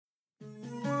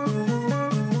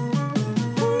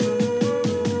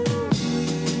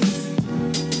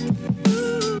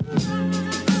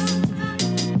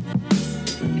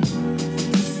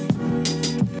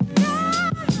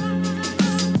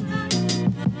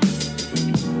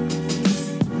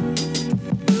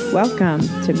Welcome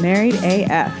to Married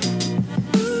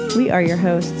AF. We are your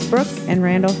hosts, Brooke and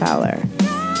Randall Fowler.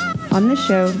 On this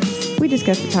show, we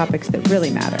discuss the topics that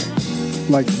really matter.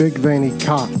 Like big veiny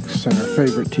cocks and our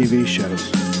favorite TV shows.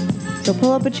 So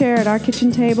pull up a chair at our kitchen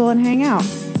table and hang out.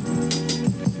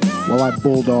 While I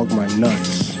bulldog my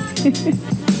nuts.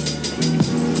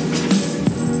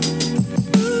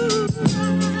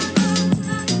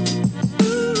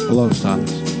 Hello,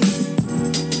 sons.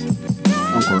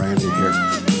 Uncle Randy here.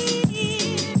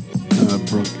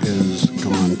 Brooke is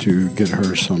going to get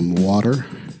her some water,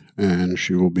 and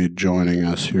she will be joining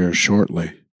us here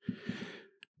shortly.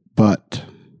 But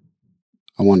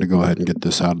I wanted to go ahead and get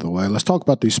this out of the way. Let's talk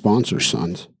about these sponsors,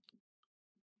 sons.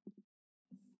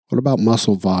 What about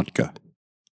Muscle Vodka?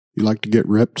 You like to get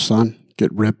ripped, son?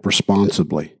 Get ripped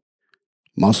responsibly.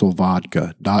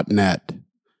 MuscleVodka.net.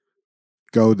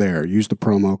 Go there. Use the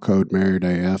promo code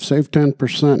MarriedAF. Save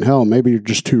 10%. Hell, maybe you're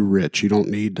just too rich. You don't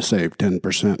need to save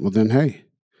 10%. Well, then, hey,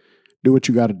 do what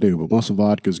you got to do. But Muscle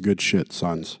Vodka is good shit,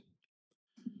 sons.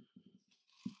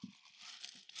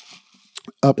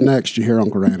 Up next, you hear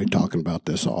Uncle Randy talking about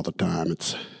this all the time.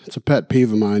 It's a pet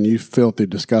peeve of mine. You filthy,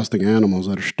 disgusting animals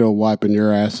that are still wiping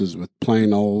your asses with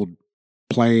plain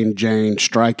Jane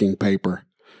striking paper.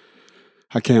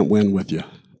 I can't win with you.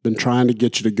 Been trying to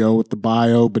get you to go with the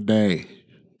BioBidet.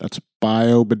 That's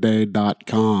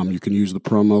biobidet.com. You can use the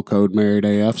promo code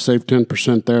MarriedAF. Save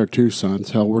 10% there too, sons.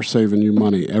 Hell, we're saving you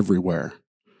money everywhere.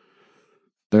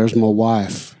 There's my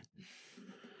wife.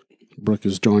 Brooke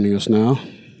is joining us now.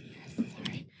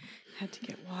 Sorry, had to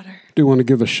get water. Do want to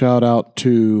give a shout out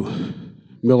to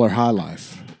Miller High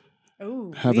Life.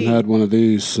 Oh, Haven't had one of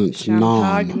these since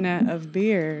Champagne of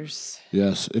beers.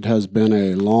 Yes, it has been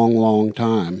a long, long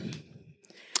time.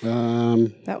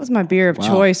 That was my beer of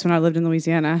choice when I lived in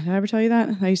Louisiana. Did I ever tell you that?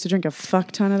 I used to drink a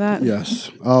fuck ton of that. Yes.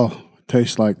 Oh, it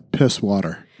tastes like piss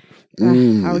water.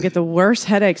 I would get the worst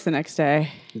headaches the next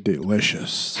day.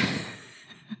 Delicious.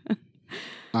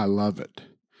 I love it.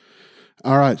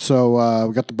 All right, so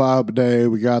we got the BioBidet,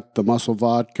 we got the Muscle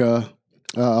Vodka,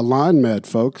 Align Med,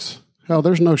 folks. Hell,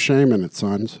 there's no shame in it,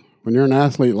 sons. When you're an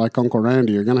athlete like Uncle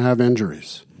Randy, you're going to have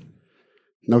injuries.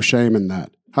 No shame in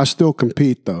that. I still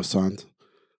compete, though, sons.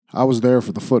 I was there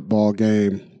for the football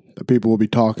game that people will be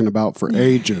talking about for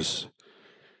ages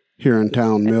here in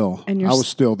Town Mill. And I was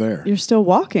still there. You're still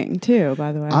walking, too,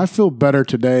 by the way. I feel better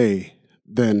today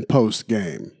than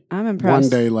post-game. I'm impressed. One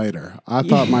day later. I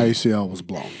thought my ACL was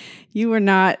blown. You were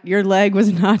not, your leg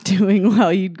was not doing well.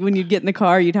 When you'd get in the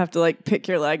car, you'd have to pick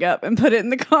your leg up and put it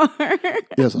in the car.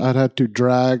 Yes, I'd have to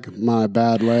drag my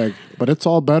bad leg. But it's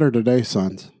all better today,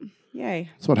 sons. Yay.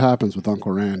 That's what happens with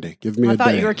Uncle Randy. Give me a day. I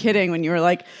thought you were kidding when you were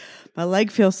like, my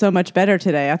leg feels so much better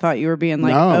today. I thought you were being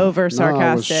over sarcastic. No,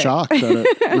 I was shocked that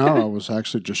it. No, I was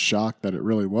actually just shocked that it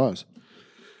really was.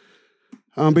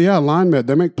 But yeah, Align Med,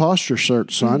 they make posture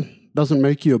shirts, son. Doesn't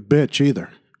make you a bitch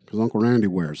either, because Uncle Randy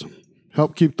wears them.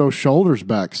 Help keep those shoulders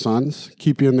back, sons.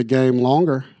 Keep you in the game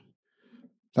longer.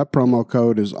 That promo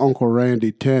code is Uncle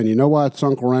Randy 10. You know why it's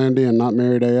Uncle Randy and not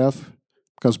Married AF?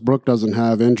 Because Brooke doesn't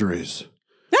have injuries.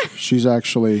 She's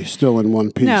actually still in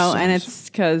one piece. No, sons. and it's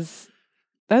because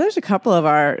there's a couple of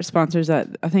our sponsors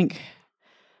that I think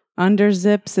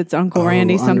Underzips, it's Uncle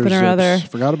Randy something or other.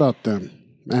 Forgot about them.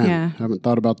 Man, Yeah. Haven't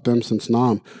thought about them since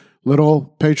Nam.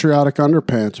 Little patriotic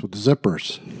underpants with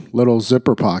zippers. Little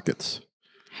zipper pockets.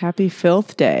 Happy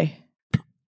Filth Day.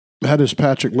 That is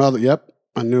Patrick Mother. Yep,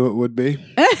 I knew it would be.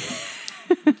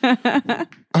 All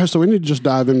right, so we need to just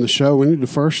dive into the show. We need to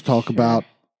first talk about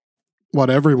what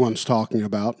everyone's talking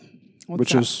about,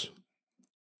 which is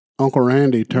Uncle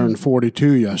Randy turned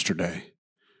 42 yesterday.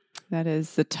 That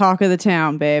is the talk of the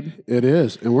town, babe. It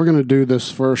is. And we're going to do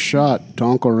this first shot to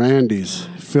Uncle Randy's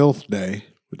Filth Day.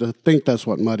 I think that's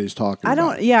what Muddy's talking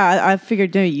about. I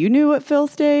figured you knew what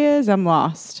Filth Day is? I'm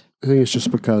lost. I think it's just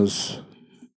because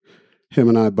him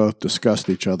and I both discussed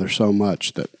each other so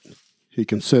much that he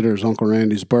considers Uncle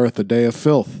Randy's birth a day of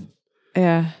filth.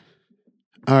 Yeah.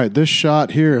 All right, this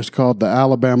shot here is called the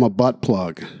Alabama Butt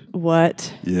Plug.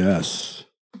 What Yes.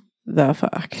 the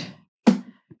fuck? I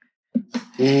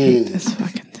hate this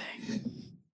fucking thing.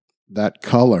 That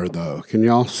color, though. Can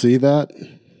y'all see that?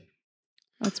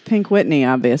 That's Pink Whitney,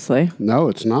 obviously. No,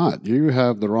 it's not. You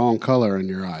have the wrong color in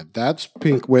your eye. That's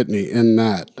Pink Whitney in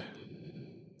that.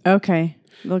 Okay.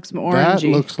 Looks orangey. That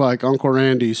looks like Uncle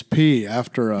Randy's pee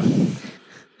after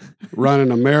running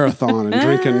a marathon and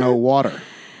drinking no water.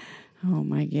 Oh,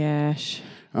 my gosh.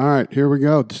 All right, here we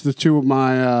go. This is the two of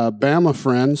my Bama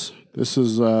friends. This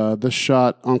is this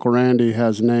shot Uncle Randy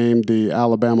has named the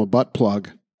Alabama Butt Plug.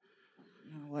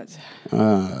 What?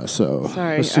 So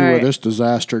Sorry. let's see where this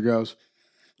disaster goes.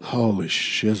 Holy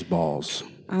shizballs.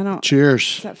 I don't.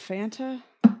 Cheers. Is that Fanta?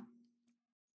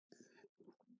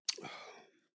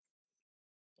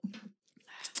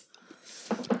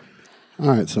 All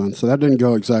right, son. So that didn't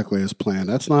go exactly as planned.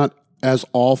 That's not as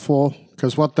awful,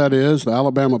 because what that is, the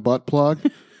Alabama butt plug,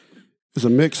 is a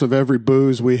mix of every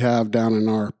booze we have down in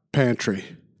our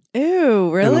pantry.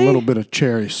 Ew, really? And a little bit of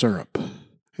cherry syrup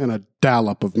and a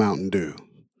dollop of Mountain Dew.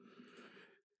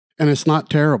 And it's not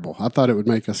terrible. I thought it would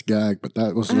make us gag, but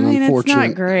that was an unfortunate. It's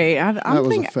not great. That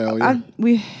was a failure.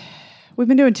 We've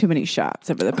been doing too many shots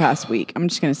over the past week. I'm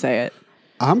just going to say it.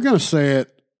 I'm going to say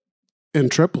it in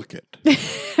triplicate.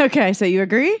 Okay, so you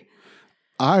agree?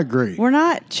 I agree. We're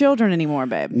not children anymore,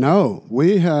 babe. No,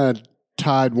 we had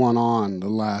tied one on the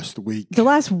last week. The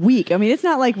last week. I mean, it's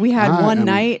not like we had one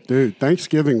night. Dude,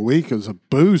 Thanksgiving week is a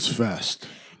booze fest.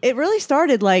 It really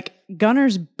started like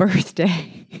Gunner's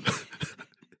birthday.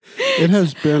 It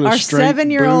has been our straight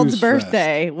 7-year-old's booze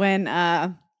birthday fest.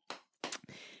 when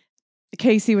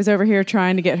Casey was over here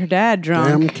trying to get her dad drunk.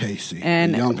 Damn Casey.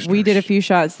 And we did a few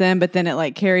shots then, but then it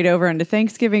like carried over into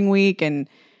Thanksgiving week and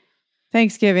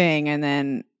Thanksgiving and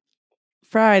then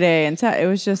Friday. And it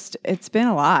was just, it's been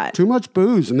a lot. Too much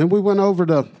booze. And then we went over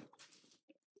to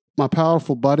my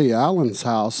powerful buddy Alan's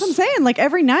house. That's what I'm saying, like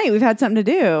every night we've had something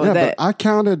to do. Yeah, but I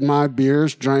counted my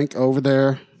beers drank over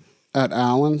there at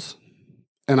Alan's.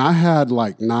 And I had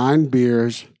like 9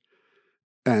 beers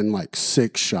and like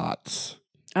 6 shots.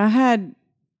 I had...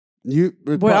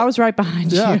 I was right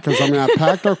behind you. Yeah, because I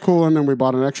packed our cooler and then we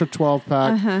bought an extra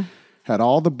 12-pack. Had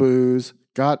all the booze.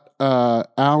 Got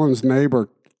Alan's neighbor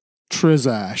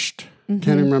Trizashed. Can't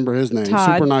even remember his name.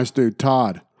 Todd. Super nice dude,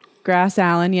 Todd. Grass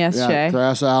Allen, yes, Yeah, Shay.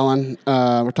 Grass Allen.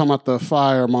 We're talking about the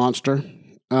fire monster.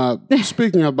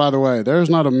 Speaking of, by the way, there's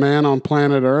not a man on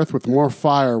planet Earth with more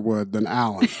firewood than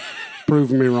Alan.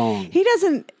 Prove me wrong. He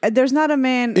doesn't, there's not a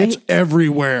man. It's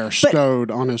everywhere stowed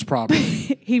on his property.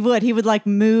 He would like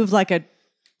move like a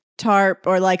tarp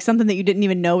or like something that you didn't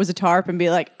even know was a tarp and be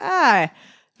like,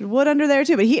 wood under there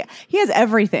too. But he has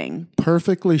everything.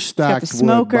 Perfectly stacked the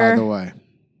smoker. wood, by the way.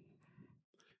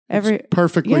 It's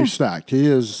perfectly stacked. He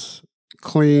is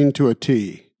clean to a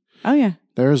T. Oh, yeah.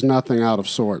 There's nothing out of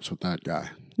sorts with that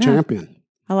guy. No. Champion.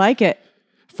 I like it.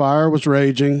 Fire was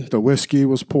raging. The whiskey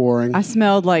was pouring. I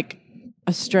smelled like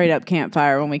a straight up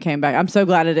campfire when we came back. I'm so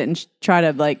glad I didn't try to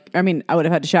I would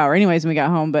have had to shower anyways when we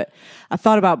got home, but I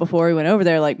thought about before we went over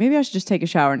there, like maybe I should just take a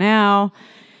shower now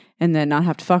and then not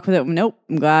have to fuck with it. Nope.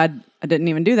 I'm glad I didn't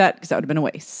even do that because that would have been a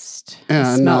waste.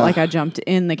 It smelled like I jumped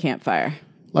in the campfire.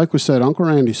 Like we said, Uncle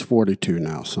Randy's 42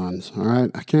 now, sons. All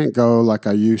right. I can't go like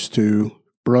I used to.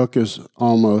 Brooke is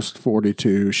almost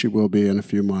 42. She will be in a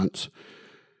few months.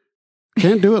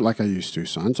 Can't do it like I used to,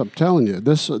 sons. I'm telling you,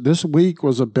 this week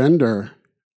was a bender,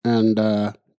 and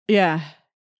yeah,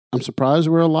 I'm surprised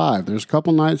we're alive. There's a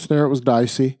couple nights there it was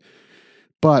dicey,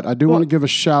 but I do want to give a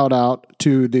shout out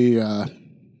to the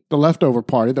leftover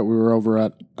party that we were over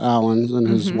at Alan's and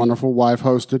his wonderful wife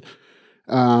hosted.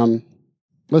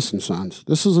 Listen, sons,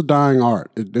 this is a dying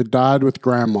art. It died with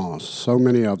grandmas. So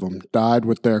many of them died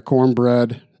with their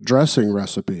cornbread dressing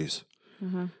recipes.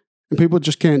 And people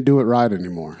just can't do it right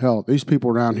anymore. Hell, these people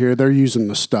around here, they're using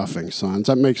the stuffing, sons.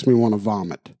 That makes me want to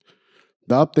vomit.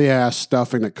 The up-the-ass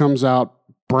stuffing that comes out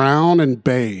brown and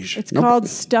beige. It's called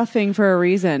stuffing for a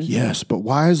reason. Yes, but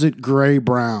why is it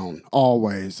gray-brown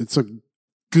always? It's a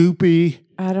goopy,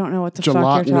 I don't know what the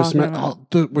fuck you're talking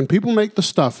about. When people make the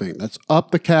stuffing, that's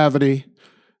up the cavity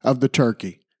of the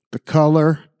turkey. The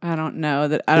color I don't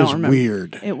know. I don't remember.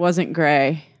 Weird. It wasn't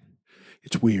gray.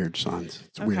 It's weird, sons.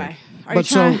 It's weird. But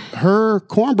so her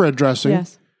cornbread dressing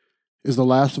Yes. is the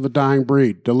last of a dying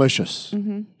breed. Delicious.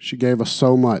 She gave us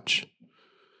so much.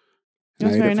 And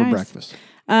I ate it for breakfast.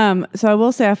 So I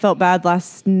will say I felt bad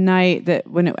last night that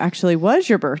when it actually was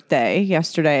your birthday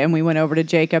yesterday and we went over to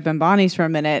Jacob and Bonnie's for a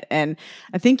minute. And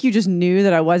I think you just knew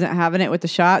that I wasn't having it with the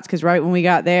shots because right when we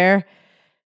got there,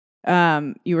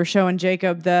 you were showing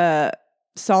Jacob the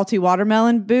salty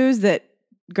watermelon booze that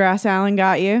Grass Allen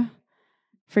got you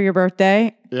for your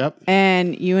birthday. Yep.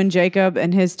 And you and Jacob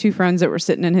and his 2 friends that were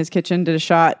sitting in his kitchen did a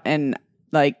shot and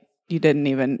like you didn't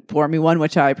even pour me one,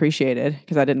 which I appreciated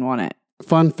because I didn't want it.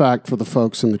 Fun fact for the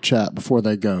folks in the chat before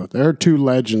they go. There are 2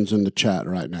 legends in the chat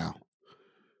right now.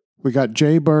 We got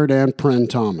Jay Bird and Pren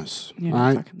Thomas. Yeah,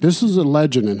 all right. This is a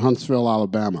legend in Huntsville,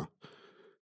 Alabama.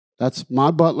 That's my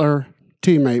butler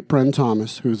teammate, Pren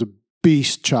Thomas, who's a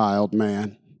beast child,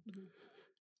 man.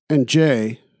 And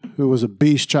Jay, who was a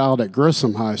beast child at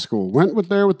Grissom High School, went with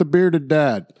the bearded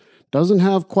dad. Doesn't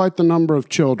have quite the number of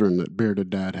children that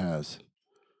bearded dad has.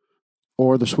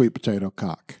 Or the sweet potato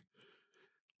cock.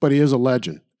 But he is a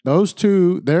legend. those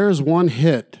two, there's one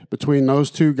hit between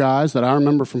those two guys that I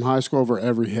remember from high school over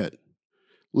every hit.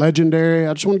 Legendary.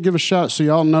 I just want to give a shout so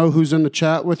y'all know who's in the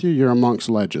chat with you. You're amongst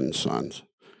legends, sons.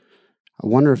 I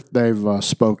wonder if they've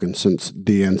spoken since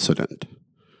the incident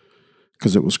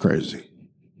because it was crazy.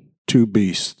 Two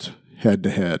beasts head to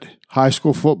head. High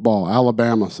school football,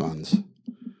 Alabama, sons.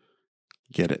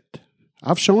 Get it.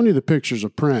 I've shown you the pictures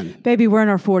of Pren. Baby, we're in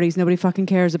our 40s. Nobody fucking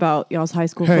cares about y'all's high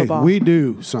school football. Hey, we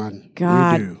do, son.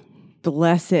 God we do.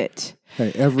 Bless it.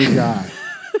 Hey, every guy.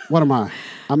 What am I?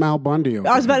 I'm Al Bundy over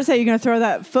I was about to say, you're going to throw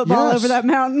that football Yes. over that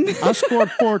mountain? I scored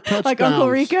 4 touchdowns. Like Uncle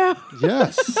Rico?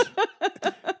 Yes.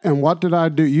 And what did I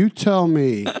do? You tell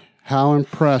me how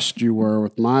impressed you were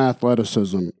with my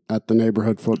athleticism at the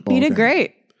neighborhood football You did game.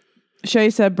 great. Shay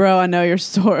said, bro, I know you're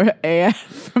sore AF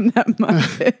from that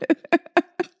muffin.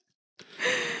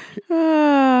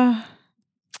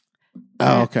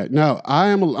 Oh, okay. No,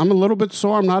 I'm a little bit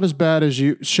sore. I'm not as bad as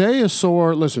you. Shay is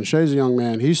sore. Listen, Shay's a young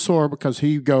man. He's sore because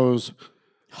he goes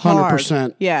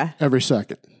 100% Yeah. every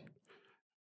second.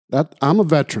 I'm a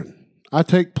veteran. I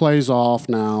take plays off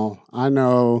now. I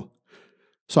know.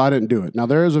 So I didn't do it. Now,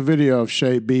 there is a video of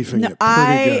Shay beefing it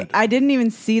pretty good. I didn't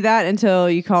even see that until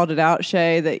you called it out,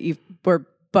 Shay, that you were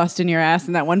busting your ass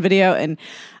in that one video. And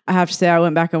I have to say, I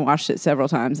went back and watched it several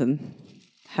times and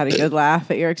had a good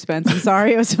laugh at your expense. I'm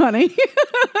sorry, it was funny.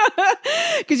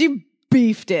 Because you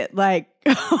beefed it. Like,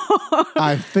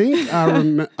 I think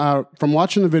from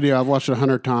watching the video, I've watched it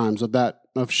 100 times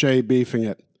of Shay beefing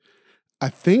it. I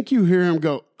think you hear him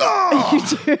go, oh!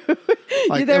 you do.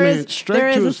 Like, there is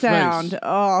straight to a his sound. face.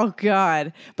 Oh,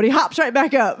 God. But he hops right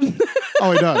back up.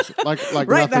 Oh, he does. Like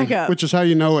Right nothing, back up. which is how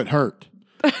you know it hurt.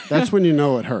 That's when you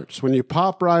know it hurts. When you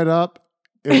pop right up,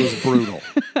 it was brutal.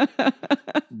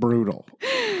 Brutal.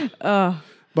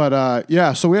 But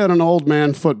yeah, so we had an old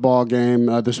man football game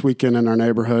this weekend in our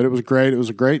neighborhood. It was great. It was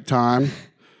a great time.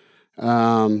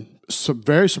 So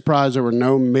very surprised there were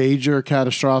no major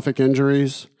catastrophic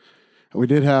injuries. We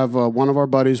did have one of our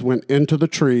buddies went into the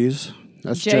trees.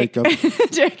 That's Jacob.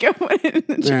 Jacob went in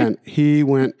the tree. And he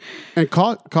went and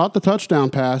caught the touchdown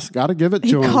pass. Got to give it to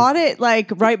He him. caught it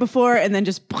like right before and then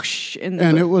just push in the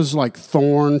And it was like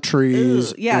thorn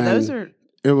trees. Yeah, and those are.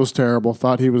 It was terrible.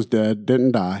 Thought he was dead.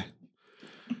 Didn't die.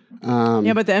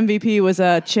 Yeah, but the MVP was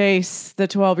Chase, the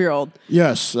 12-year-old.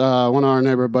 Yes, one of our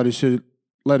neighbor buddies who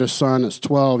let his son, that's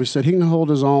 12, he said he can hold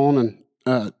his own.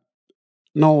 And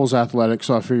Noel's athletic,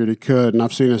 so I figured he could. And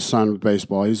I've seen his son with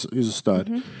baseball. He's a stud.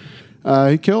 Mm-hmm.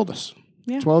 He killed us.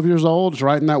 Yeah. 12 years old, is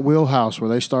right in that wheelhouse where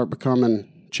they start becoming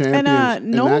champions.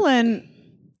 And Nolan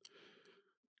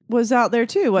was out there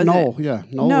too, wasn't Noel, it? yeah.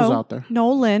 Noel was out there.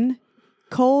 Nolan,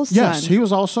 Cole's Yes, son. he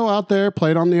was also out there,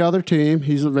 played on the other team.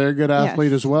 He's a very good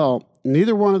athlete as well.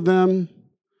 Neither one of them,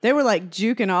 They were like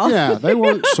juking all. yeah, they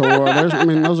weren't sore.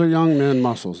 Those are young men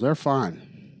muscles. They're fine.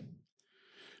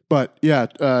 But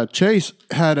yeah, Chase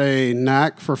had a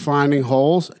knack for finding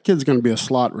holes. That kid's going to be a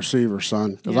slot receiver,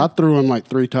 son. Because I threw him like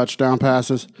 3 touchdown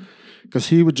passes because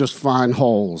he would just find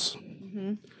holes.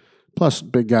 Mm-hmm. Plus,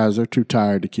 big guys, they're too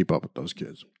tired to keep up with those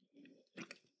kids.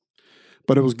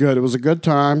 But it was good. It was a good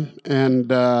time, and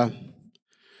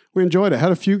we enjoyed it.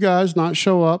 Had a few guys not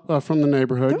show up from the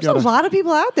neighborhood. There was a lot of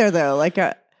people out there though. Like,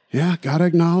 yeah, got to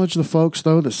acknowledge the folks,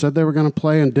 though, that said they were going to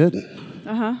play and didn't.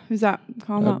 who's that?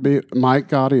 Call him up. That'd be Mike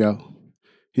Gaudio.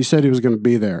 He said he was going to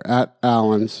be there at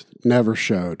Allen's. Never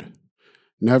showed.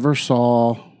 Never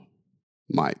saw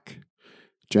Mike.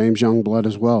 James Youngblood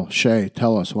as well. Shay,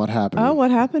 tell us what happened. Oh,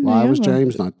 what happened? Why was Youngblood?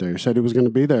 James not there? He said he was going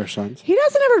to be there, sons. He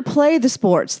doesn't ever play the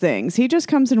sports things. He just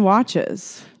comes and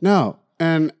watches. No.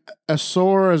 And as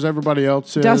sore as everybody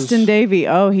else is. Dustin Davey.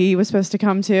 Oh, he was supposed to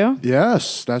come too?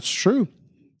 Yes, that's true.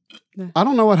 I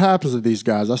don't know what happens to these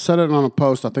guys. I said it on a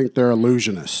post. I think they're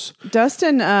illusionists.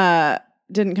 Dustin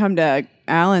didn't come to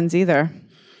Allen's either.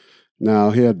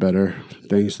 No, he had better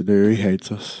things to do. He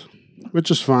hates us, which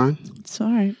is fine. It's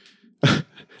all right.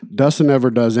 Dustin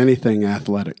never does anything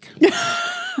athletic.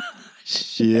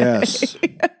 Yes.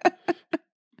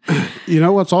 You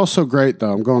know what's also great,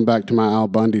 though? I'm going back to my Al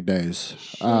Bundy days.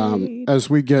 As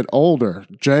we get older,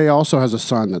 Jay also has a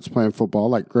son that's playing football,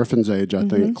 like Griffin's age, I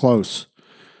think, close.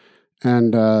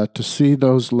 And to see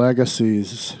those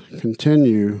legacies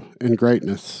continue in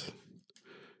greatness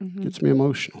gets me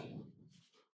emotional.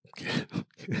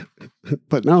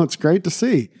 But no, it's great to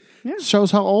see. Yeah. It shows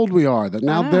how old we are, that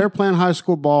now they're playing high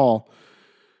school ball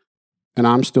and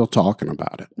I'm still talking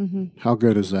about it. How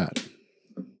good is that?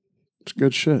 It's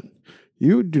good shit.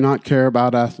 You do not care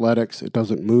about athletics. It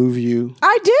doesn't move you.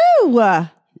 I do.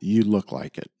 You look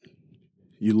like it.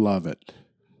 You love it.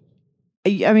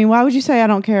 I mean, why would you say I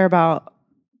don't care about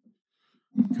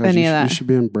any of that. You should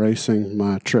be embracing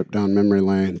my trip down memory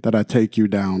lane that I take you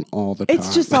down all the time.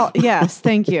 It's just all, yes,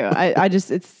 thank you. I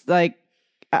just, it's like,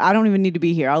 I don't even need to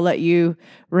be here. I'll let you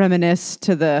reminisce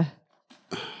to the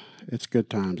It's good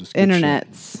times. It's good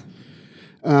internets. shit.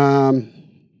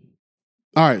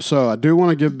 All right, so I do want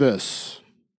to give this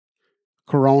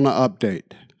Corona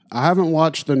update. I haven't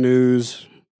watched the news,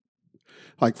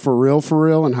 like for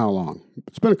real, in how long?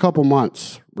 It's been a couple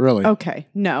months, really. Okay,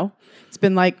 no. It's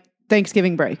been like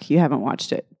Thanksgiving break. You haven't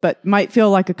watched it, but might feel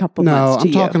like a couple No, months to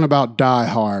I'm talking about Die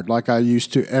Hard, like I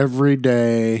used to every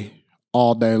day,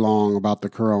 all day long about the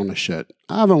Corona shit.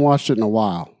 I haven't watched it in a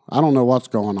while. I don't know what's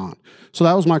going on. So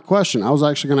that was my question. I was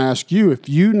actually going to ask you if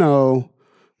you know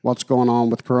what's going on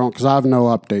with Corona, because I have no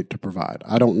update to provide.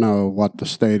 I don't know what the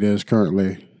state is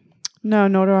currently No,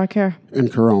 nor do I care. in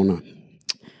Corona.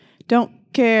 Don't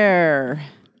care.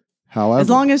 However, As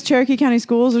long as Cherokee County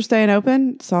schools are staying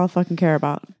open, that's all I fucking care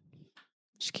about.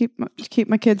 Just keep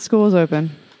my kids' schools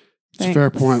open. it's a fair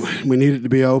point. We need it to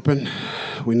be open.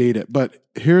 We need it. But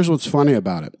here's what's funny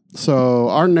about it. So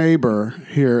our neighbor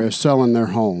here is selling their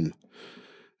home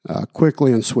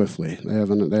quickly and swiftly. They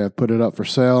have put it up for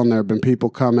sale, and there have been people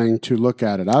coming to look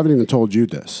at it. I haven't even told you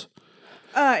this.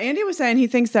 Andy was saying he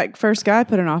thinks that first guy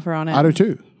put an offer on it. I do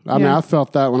too. I mean, I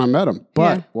felt that when I met him.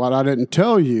 But Yeah. what I didn't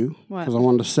tell you, because I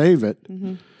wanted to save it,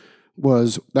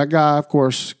 was that guy, of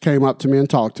course, came up to me and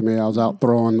talked to me. I was out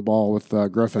throwing the ball with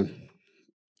Griffin.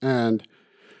 And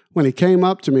when he came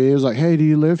up to me, he was like, "Hey, do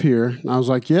you live here?" And I was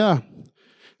like, "Yeah."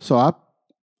 So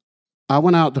I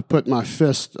went out to put my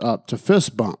fist up to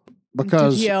fist bump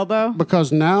Did he elbow?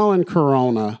 because now in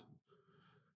Corona,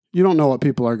 you don't know what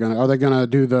people are going to. Are they going to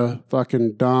do the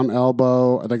fucking dumb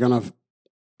elbow? Are they going to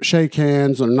shake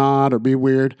hands or not or be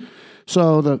weird?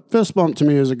 So the fist bump to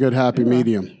me is a good happy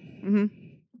medium. Mm-hmm.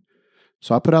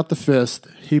 So I put out the fist.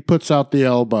 He puts out the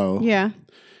elbow. Yeah.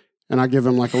 And I give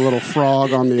him like a little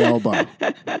frog on the elbow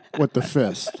with the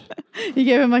fist. You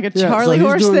gave him like a Yeah, Charlie so he's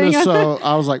horse doing thing. this, so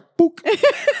I was like, book.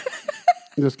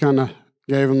 Just kind of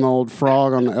gave him the old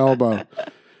frog on the elbow.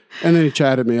 And then he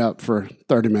chatted me up for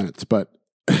 30 minutes. But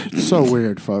it's so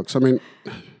weird, folks. I mean,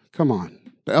 come on.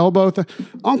 The elbow thing.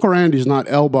 Uncle Randy's not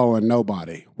elbowing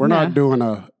nobody. We're not doing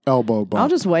a elbow bump. I'll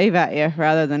just wave at you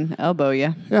rather than elbow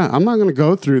you. Yeah, I'm not going to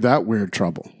go through that weird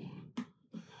trouble.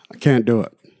 I can't do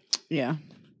it. Yeah.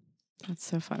 That's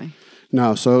so funny.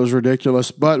 No, so it was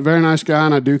ridiculous, but very nice guy,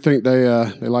 and I do think they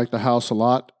like the house a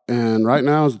lot. And right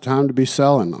now is the time to be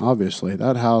selling. Obviously,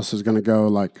 that house is going to go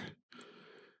like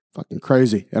fucking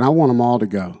crazy, and I want them all to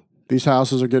go. These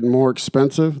houses are getting more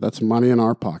expensive. That's money in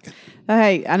our pocket.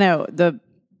 Hey, I know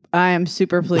I am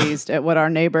super pleased at what our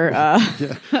neighbor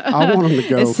Yeah, I want them to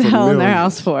go is for selling their millions.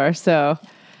 house for. So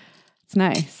it's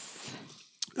nice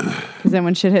because then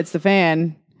when shit hits the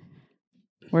fan,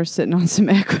 we're sitting on some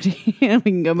equity and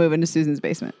we can go move into Susan's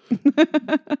basement.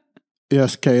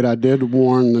 Yes, Kate, I did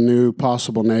warn the new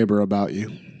possible neighbor about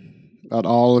you, about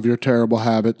all of your terrible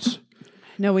habits.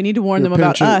 No, we need to warn Your them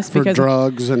about penchant us for because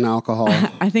drugs and alcohol.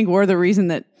 I think we're the reason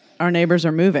that our neighbors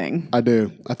are moving. I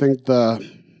do. I think the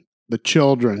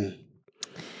children.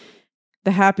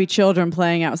 The happy children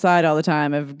playing outside all the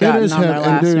time have gotten on their and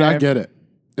last dude, I nerve. get it.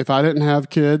 If I didn't have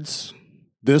kids,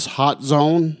 this hot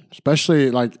zone, especially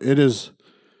like it is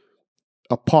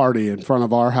a party in front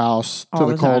of our house All to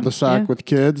the the time, cul-de-sac yeah. with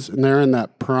kids, and they're in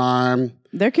that prime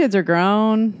Their kids are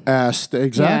grown.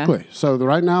 exactly. So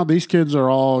right now, these kids are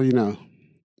all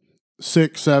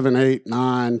 6, 7, 8,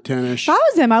 9, 10-ish. If I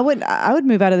was them, I would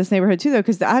move out of this neighborhood too, though,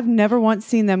 because I've never once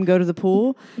seen them go to the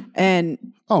pool, and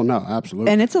Oh no,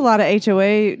 absolutely. it's a lot of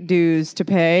HOA dues to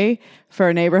pay for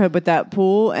a neighborhood with that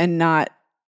pool and not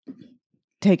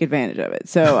take advantage of it.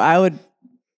 So I would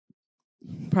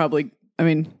probably,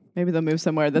 maybe they'll move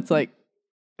somewhere that's like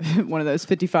one of those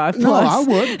 55 plus. No, I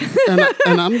would,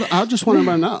 and I just want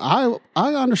everybody to know.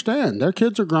 I understand. Their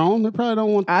kids are grown. They probably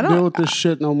don't want to deal with this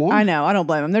shit no more. I know. I don't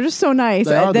blame them. They're just so nice.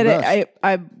 They are the best.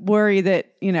 I worry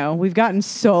that we've gotten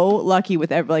so lucky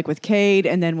with with Cade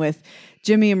and then with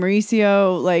Jimmy and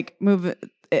Mauricio.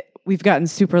 We've gotten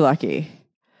super lucky.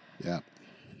 Yeah.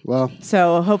 Well,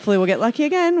 So hopefully we'll get lucky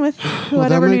again with they'll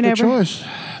whatever make new their neighbor. choice.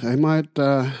 They might,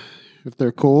 if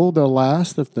they're cool, they'll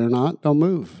last. If they're not, they'll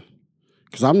move.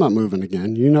 Because I'm not moving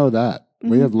again. You know that.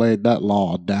 We have laid that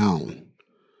law down.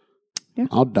 Yeah.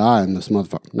 I'll die in this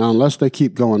motherfucker. Now, unless they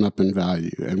keep going up in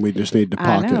value and we just need to I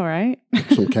pocket know, right?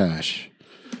 some cash,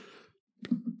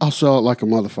 I'll sell it like a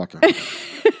motherfucker.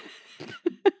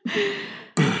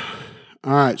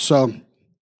 All right. So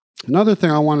another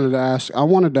thing I wanted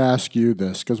to ask you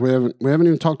this, because we haven't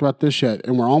even talked about this yet,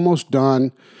 and we're almost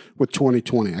done with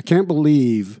 2020. I can't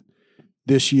believe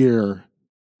this year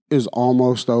is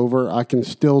almost over. I can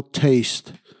still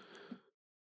taste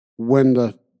when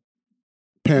the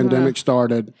pandemic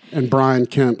started and Brian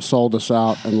Kemp sold us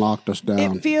out and locked us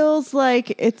down. It feels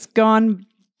like it's gone.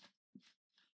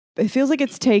 It feels like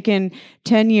it's taken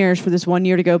 10 years for this 1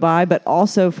 year to go by, but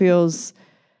also feels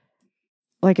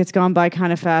like it's gone by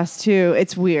kind of fast too.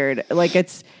 It's weird. Like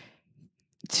it's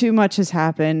too much has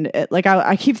happened.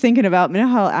 I keep thinking about, you know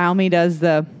how Almy does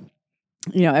the,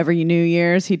 every New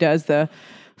Year's he does the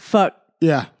fuck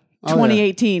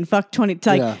 2018, fuck 20.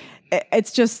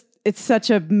 It's just, it's such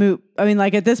a moot. I mean,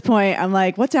 like at this point, I'm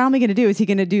like, what's Almy going to do? Is he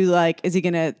going to do is he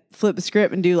going to flip the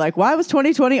script and do why was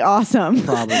 2020 awesome?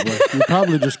 Probably. You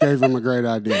probably just gave him a great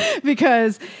idea.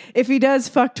 Because if he does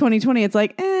fuck 2020, it's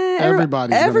like,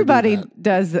 everybody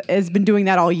has been doing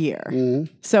that all year.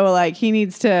 Mm-hmm. So he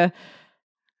needs to,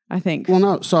 I think. Well,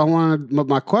 no. So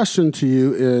my question to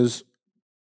you is,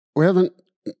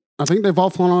 I think they've all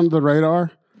flown on the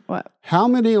radar. What? How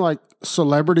many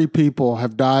celebrity people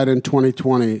have died in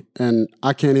 2020, and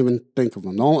I can't even think of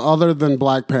them, other than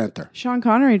Black Panther? Sean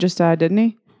Connery just died, didn't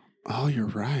he? Oh, you're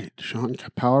right. Sean,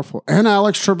 powerful. And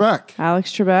Alex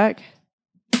Trebek.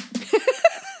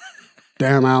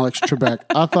 Damn Alex Trebek.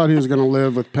 I thought he was going to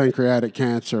live with pancreatic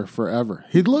cancer forever.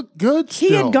 He looked good still.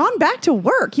 He had gone back to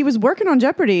work. He was working on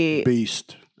Jeopardy.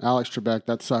 Beast. Alex Trebek,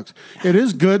 that sucks. It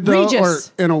is good, though,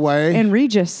 Regis. or in a way. And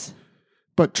Regis.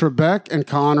 But Trebek and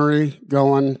Connery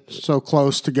going so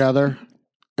close together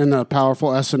in the powerful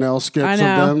SNL skits of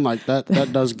them, that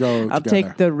does go I'll together.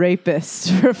 take the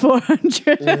rapist for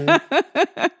 400.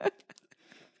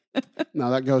 No,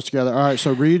 that goes together. All right,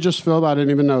 so Regis Philbin, I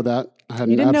didn't even know that. You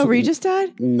didn't know Regis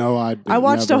died? No, I didn't. I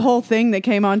watched a whole thing that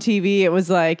came on TV. It was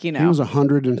He was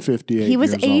 158 He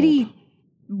was years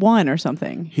 81 or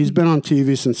something. He's been on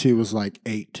TV since he was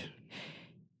 8.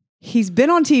 He's been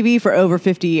on TV for over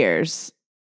 50 years.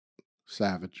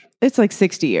 Savage. It's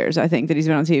 60 years, I think, that he's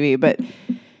been on TV. But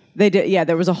they did,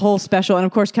 there was a whole special. And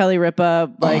of course, Kelly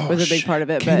Ripa was a big part of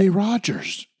it. Kenny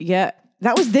Rogers. Yeah.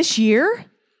 That was this year?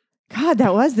 God,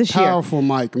 that was this year. Powerful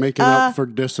Mike making up for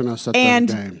dissing us at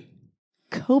the game.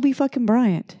 Kobe fucking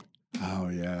Bryant. Oh,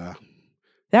 yeah.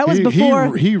 That was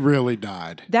before. He really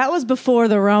died. That was before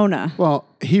the Rona. Well,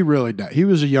 he really died. He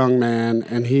was a young man,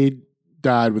 and he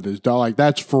died with his dog.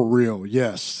 That's for real,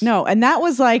 yes. No, and that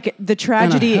was the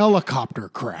tragedy. And a helicopter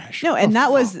crash. No, and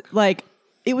that was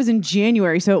it was in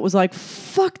January, so it was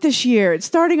fuck this year. It's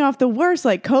starting off the worst,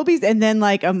 Kobe's, and then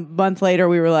a month later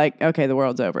we were okay, the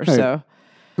world's over. Hey, so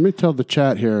let me tell the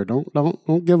chat here.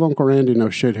 Don't give Uncle Randy no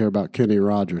shit here about Kenny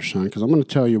Rogers, son, because I'm going to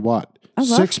tell you what.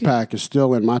 Six Pack is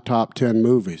still in my top 10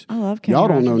 movies. I love Kenny Y'all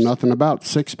don't Rogers. know nothing about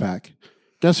Six Pack.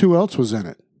 Guess who else was in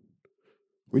it?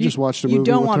 We just watched a movie with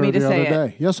her the other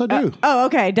day. Yes, I do.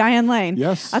 Okay. Diane Lane.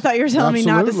 Yes. I thought you were telling me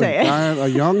not to say it. A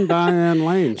young Diane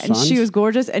Lane, son. And she was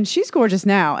gorgeous, and she's gorgeous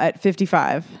now at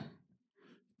 55.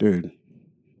 Dude.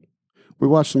 We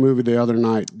watched the movie the other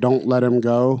night, Don't Let Him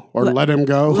Go, or Let Him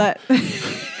Go,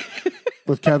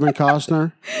 with Kevin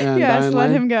Costner and yes, Diane Let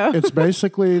Lane. Him Go. It's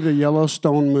basically the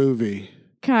Yellowstone movie.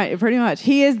 Pretty much.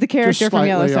 He is the character from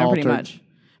Yellowstone, altered. pretty much.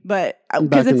 But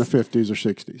Back in the 50s or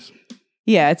 60s.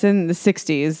 Yeah, it's in the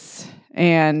 60s,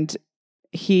 and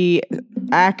he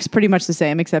acts pretty much the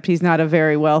same, except he's not a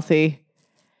very wealthy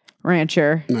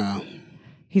rancher. No.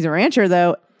 He's a rancher,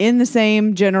 though, in the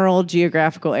same general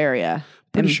geographical area.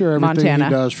 Pretty sure everything Montana. he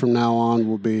does from now on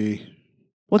will be...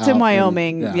 Well, it's in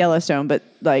Wyoming, Yellowstone, but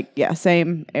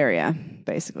same area,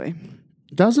 basically.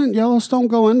 Doesn't Yellowstone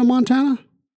go into Montana?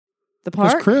 The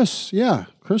park? Chris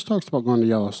talks about going to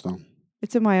Yellowstone.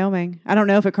 It's in Wyoming. I don't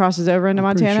know if it crosses over into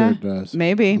Montana. Pretty sure it does.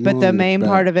 Maybe, but the main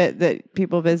part of it that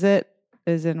people visit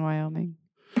is in Wyoming.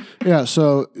 Yeah,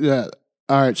 so,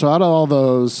 all right, so out of all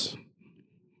those...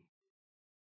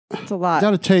 It's a lot.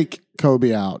 Got to take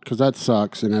Kobe out, because that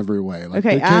sucks in every way.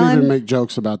 Okay, they can't even make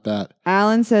jokes about that.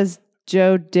 Alan says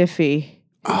Joe Diffie.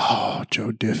 Oh,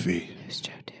 Joe Diffie. Who's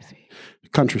Joe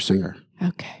Diffie? Country singer.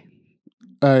 Okay.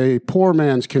 A poor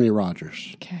man's Kenny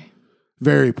Rogers. Okay.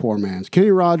 Very poor man's.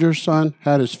 Kenny Rogers' son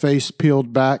had his face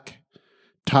peeled back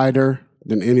tighter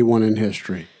than anyone in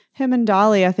history. Him and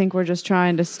Dolly, I think, were just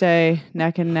trying to stay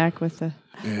neck and neck with the...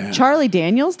 Yeah. Charlie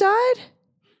Daniels died?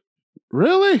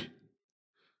 Really?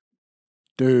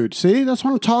 Dude, see? That's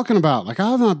what I'm talking about.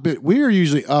 We are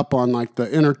usually up on the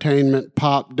entertainment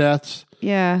pop deaths.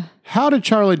 Yeah. How did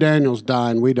Charlie Daniels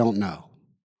die and we don't know?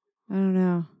 I don't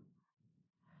know.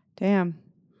 Damn.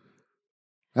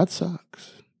 That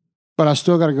sucks. But I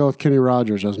still got to go with Kenny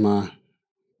Rogers as my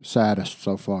saddest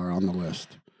so far on the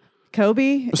list.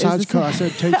 Kobe? Besides Kobe, I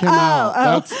said take him out.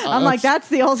 I'm that's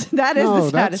the old. That is the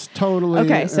saddest. That's totally.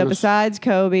 Okay, so besides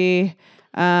Kobe,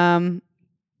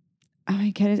 I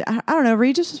mean, I don't know.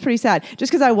 Regis was pretty sad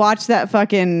just because I watched that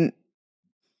fucking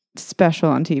special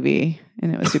on TV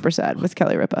and it was super sad with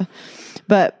Kelly Ripa.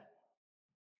 But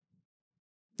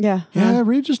yeah. Yeah,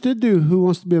 Regis did do Who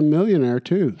Wants to Be a Millionaire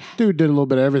too. Dude did a little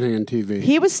bit of everything in TV.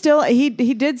 He was still, he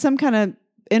did some kind of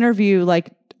interview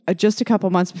like just a couple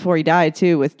months before he died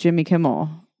too with Jimmy Kimmel.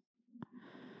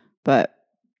 But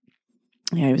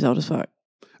yeah, he was old as fuck.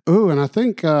 Oh, and I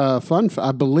think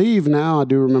I believe now I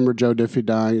do remember Joe Diffie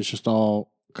dying. It's just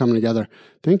all coming together.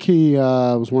 I think he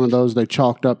was one of those they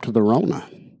chalked up to the Rona.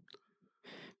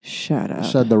 Shut up.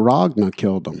 Said the Ragna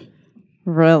killed him.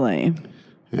 Really?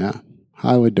 Yeah.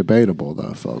 Highly debatable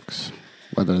though, folks.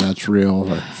 Whether that's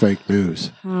real or fake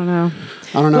news. I don't know.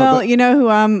 Well, but, you know who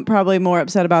I'm probably more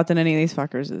upset about than any of these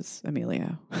fuckers is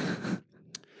Emilio.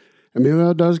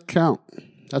 Emilio does count.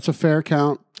 That's a fair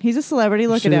count. He's a celebrity.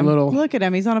 Look at him. Look at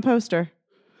him. He's on a poster.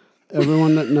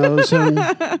 Everyone that knows him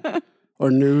or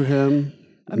knew him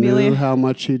knew how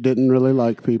much he didn't really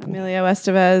like people. Emilio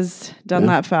Estevez,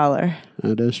 Dunlap Fowler.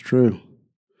 That is true.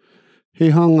 He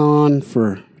hung on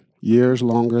for years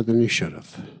longer than he should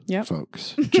have,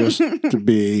 folks, just to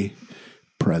be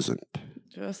present.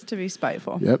 Just to be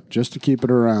spiteful. Yep, just to keep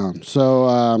it around.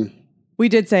 So we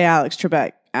did say Alex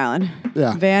Trebek, Alan.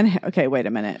 Yeah. Okay, wait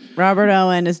a minute. Robert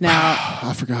Owen is now...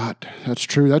 I forgot. That's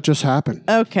true. That just happened.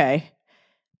 Okay.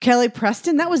 Kelly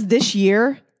Preston, that was this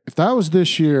year? If that was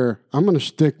this year, I'm going to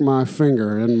stick my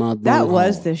finger in my butthole. That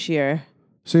was this year.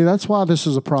 See, that's why this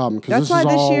is a problem, because this is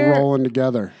all rolling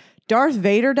together. Darth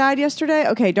Vader died yesterday?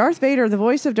 Okay, Darth Vader, the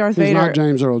voice of Darth Vader. He's not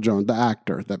James Earl Jones, the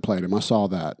actor that played him. I saw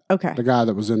that. Okay. The guy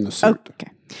that was in the suit.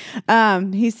 Okay.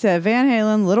 He said Van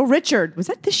Halen, Little Richard. Was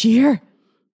that this year?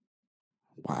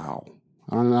 Wow.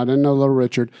 I didn't know Little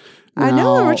Richard. Now, I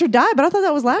know Little Richard died, but I thought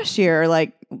that was last year,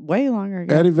 like way longer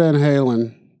ago. Eddie Van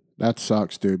Halen, that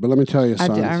sucks, dude. But let me tell you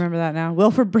something. I remember that now.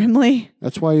 Wilford Brimley.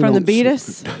 That's why you from don't... the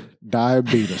Beatus.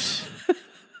 Diabetes.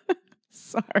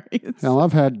 Sorry. Hell,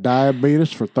 I've had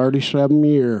diabetes for 37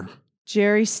 years.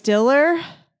 Jerry Stiller.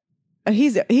 Oh,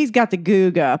 he's got the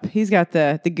Goog up. He's got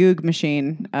the Goog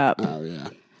machine up. Oh, yeah.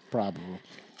 Probably.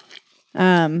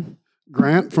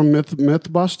 Grant from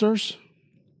Mythbusters.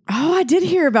 Oh, I did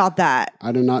hear about that.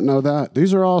 I did not know that.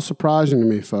 These are all surprising to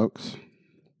me, folks.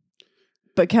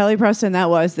 But Kelly Preston, that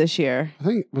was this year. I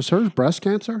think, was hers breast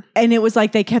cancer? And it was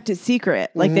like they kept it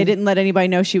secret. Like they didn't let anybody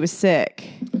know she was sick.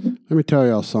 Let me tell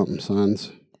y'all something,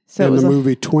 sons. So in the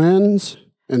movie Twins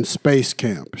and Space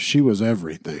Camp, she was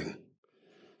everything.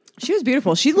 She was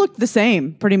beautiful. She looked the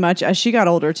same pretty much as she got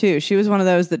older, too. She was one of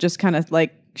those that just kind of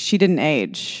like, she didn't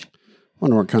age. I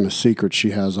wonder what kind of secret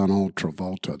she has on old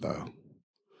Travolta, though.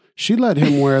 She let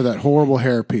him wear that horrible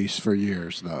hairpiece for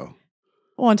years, though.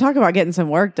 Well, and talk about getting some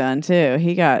work done, too.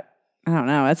 He got, I don't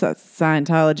know, that's a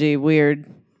Scientology weird.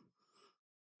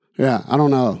 Yeah, I don't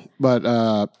know.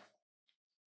 But,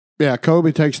 yeah,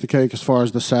 Kobe takes the cake as far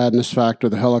as the sadness factor,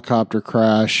 the helicopter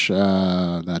crash.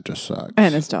 That just sucks.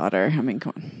 And his daughter. I mean,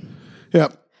 come on.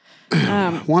 Yep.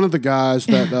 One of the guys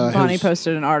that... Bonnie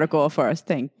posted an article for us.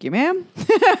 Thank you, ma'am.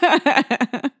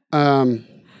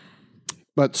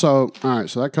 But so, all right,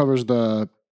 so that covers the...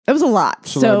 It was a lot.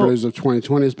 Celebrities of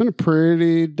 2020. It's been a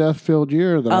pretty death-filled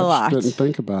year that I just didn't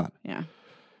think about. Yeah.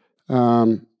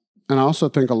 And I also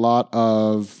think a lot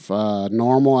of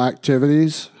normal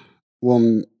activities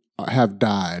will have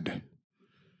died.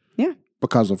 Yeah.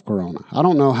 Because of Corona. I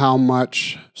don't know how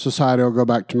much society will go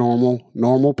back to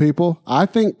normal people. I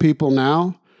think people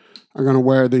now are going to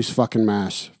wear these fucking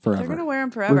masks forever. They're going to wear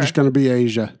them forever. We're just going to be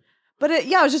Asia. But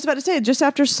I was just about to say, just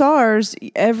after SARS,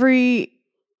 people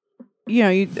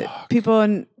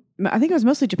in, I think it was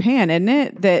mostly Japan, isn't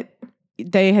it? That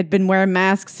they had been wearing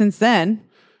masks since then.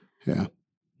 Yeah.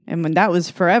 And when that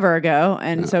was forever ago.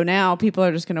 And so now people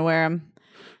are just going to wear them.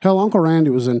 Hell, Uncle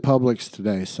Randy was in Publix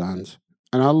today, sons.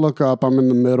 And I look up, I'm in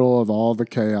the middle of all the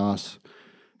chaos.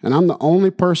 And I'm the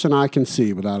only person I can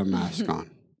see without a mask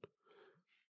on.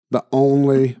 The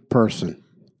only person.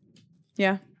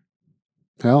 Yeah.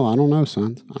 Hell, I don't know,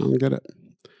 sons. I don't get it.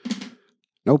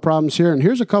 No problems here. And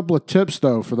here's a couple of tips,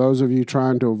 though, for those of you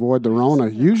trying to avoid the Rona.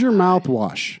 Use your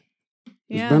mouthwash.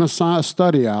 Yeah. There's been a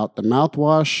study out. The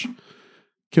mouthwash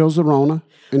kills the Rona.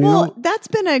 And that's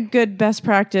been a good best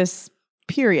practice,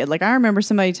 period. Like, I remember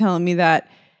somebody telling me that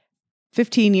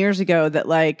 15 years ago that,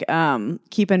 like,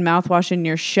 keeping mouthwash in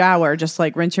your shower, just,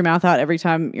 like, rinse your mouth out every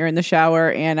time you're in the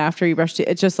shower and after you brush teeth.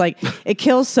 It's just, like, it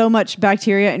kills so much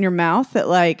bacteria in your mouth that,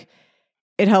 like,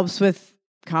 it helps with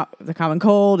the common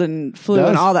cold and flu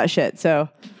and all that shit. So,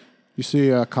 you see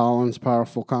Colin's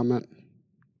powerful comment?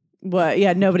 What?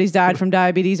 Yeah, nobody's died from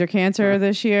diabetes or cancer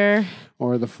this year.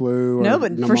 Or the flu. Or no,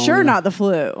 but pneumonia. for sure not the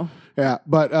flu. Yeah,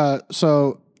 but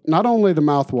so not only the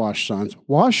mouthwash, sons,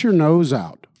 wash your nose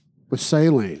out with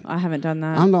saline. I haven't done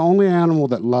that. I'm the only animal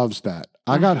that loves that.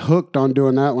 I got hooked on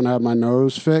doing that when I had my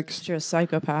nose fixed. You're a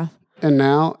psychopath. And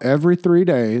now every 3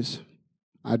 days,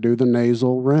 I do the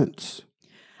nasal rinse.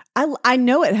 I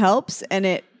know it helps, and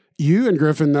it. You and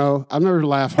Griffin, though, I've never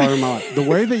laughed harder in my life. The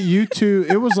way that you two,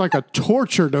 it was like a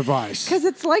torture device. Because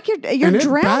it's like you're and it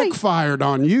drowning. backfired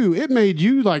on you. It made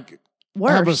you like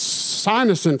have a Worse.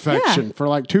 sinus infection for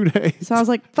like 2 days. So I was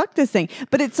like, fuck this thing.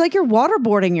 But it's like you're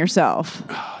waterboarding yourself.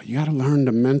 You got to learn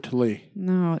to mentally.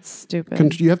 No, it's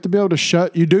stupid. You have to be able to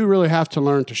shut. You do really have to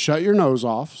learn to shut your nose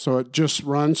off so it just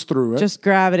runs through it. Just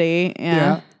gravity.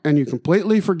 Yeah. And you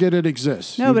completely forget it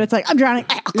exists. No, but it's like, I'm drowning.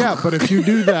 Yeah, but if you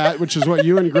do that, which is what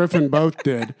you and Griffin both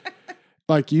did,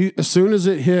 like you, as soon as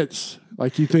it hits,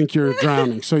 like you think you're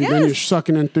drowning. So then you're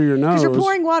sucking in through your nose. Because you're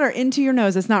pouring water into your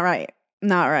nose. It's not right.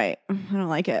 Not right. I don't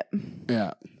like it.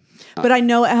 Yeah. But I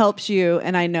know it helps you,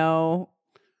 and I know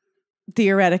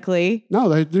theoretically No,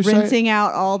 they do rinsing say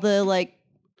out all the like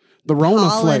the Rona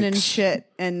pollen flakes. and shit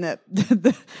and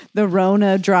the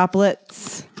Rona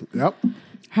droplets. Yep.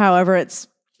 However it's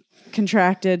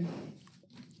contracted.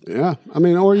 Yeah. I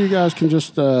mean, or you guys can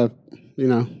just, wear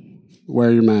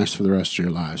your mask for the rest of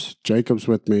your lives. Jacob's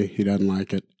with me. He doesn't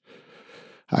like it.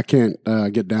 I can't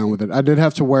get down with it. I did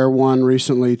have to wear one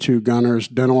recently to Gunner's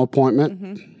dental appointment.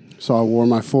 Mm-hmm. So I wore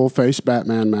my full face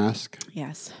Batman mask.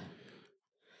 Yes.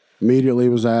 Immediately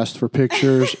was asked for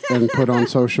pictures and put on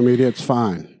social media. It's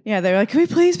fine. Yeah, they were like, can we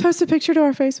please post a picture to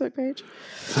our Facebook page?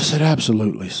 I said,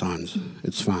 absolutely, sons.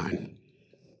 It's fine.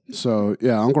 So,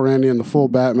 yeah, Uncle Randy and the full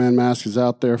Batman mask is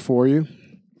out there for you.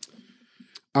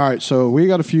 All right, so we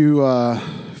got a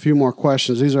few more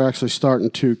questions. These are actually starting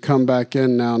to come back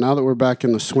in now. Now that we're back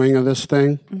in the swing of this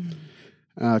thing,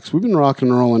 because we've been rocking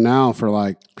and rolling now for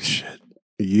like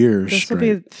years. This will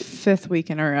be the 5th week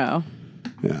in a row.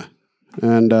 Yeah.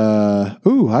 And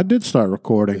I did start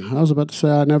recording. I was about to say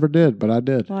I never did, but I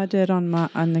did. Well, I did on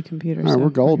the computer. All right, we're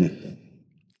golden.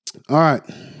 All right.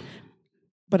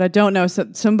 But I don't know. So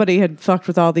somebody had fucked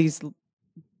with all these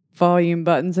volume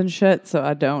buttons and shit, so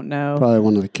I don't know. Probably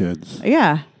one of the kids.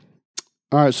 Yeah.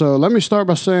 All right, so let me start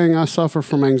by saying I suffer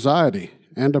from anxiety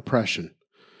and depression.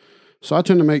 So I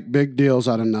tend to make big deals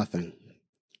out of nothing.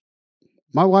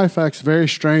 My wife acts very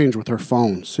strange with her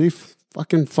phone. See,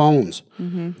 fucking phones.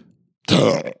 Mm-hmm.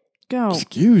 Go.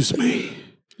 Excuse me.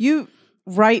 You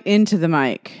right into the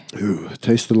mic. Ooh, it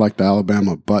tasted like the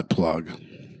Alabama butt plug.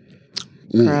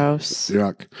 Gross.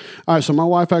 Yuck. All right, so my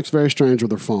wife acts very strange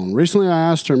with her phone. Recently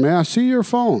I asked her, may I see your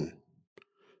phone?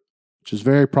 Which is a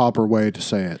very proper way to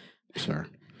say it, sir.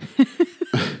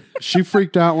 She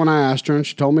freaked out when I asked her and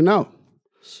she told me no.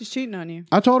 She's cheating on you.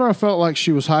 I told her I felt like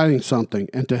she was hiding something,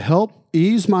 and to help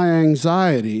ease my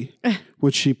anxiety,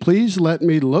 would she please let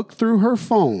me look through her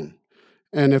phone,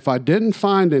 and if I didn't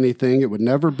find anything, it would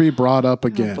never be brought up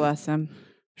again. Oh, bless him.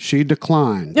 She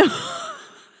declined.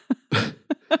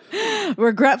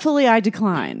 Regretfully, I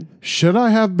decline. Should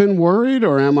I have been worried,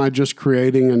 or am I just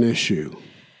creating an issue?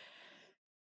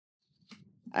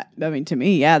 I mean, to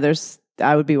me, yeah,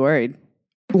 I would be worried.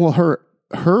 Well,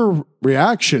 her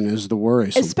reaction is the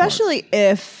worrisome Especially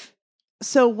if,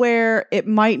 so where it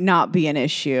might not be an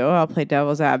issue, I'll play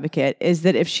devil's advocate, is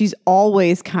that if she's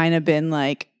always kind of been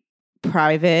like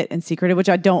private and secretive, which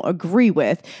I don't agree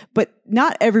with, but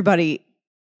not everybody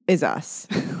is us.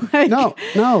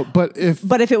 No, but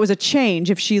if it was a change,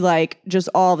 if she like just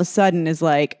all of a sudden is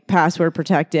like password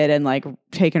protected and like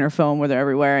taking her phone with her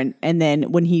everywhere, and then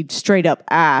when he straight up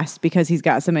asked because he's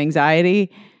got some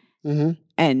anxiety,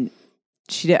 and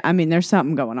she did, I mean, there's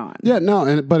something going on. Yeah,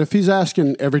 no, but if he's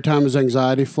asking every time his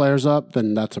anxiety flares up,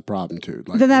 then that's a problem too.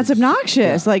 Like, then that's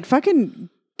obnoxious. Yeah. Like, fucking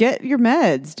get your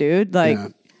meds, dude. Like,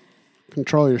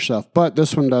 control yourself. But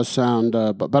this one does sound,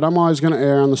 but I'm always going to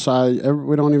err on the side.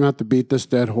 We don't even have to beat this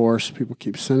dead horse. People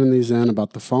keep sending these in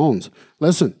about the phones.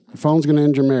 Listen, the phone's going to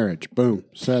end your marriage. Boom,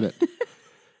 said it.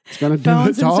 It's going to do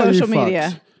it to all social you fucks.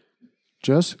 Media.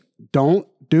 Just don't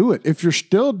do it. If you're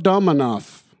still dumb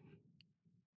enough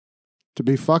to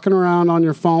be fucking around on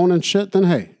your phone and shit, then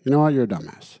hey, you know what? You're a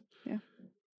dumbass. Yeah.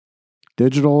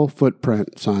 Digital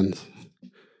footprint, sons.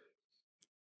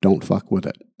 Don't fuck with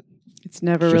it. It's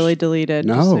never really deleted.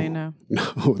 No, just so you know.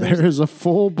 No, there is a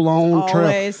full-blown trail.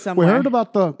 Always somewhere. We heard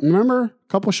about remember a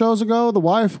couple shows ago, the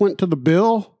wife went to the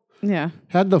bill. Yeah.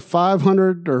 Had the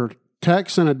 500 or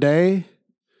texts in a day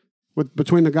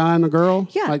between the guy and the girl.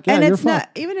 Yeah. Like, and you're it's not,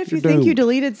 fucked. even if You're you think you doomed.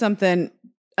 deleted something,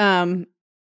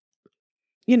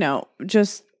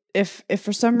 just if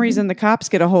for some reason the cops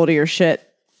get a hold of your shit,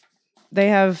 they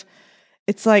have,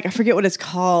 it's like, I forget what it's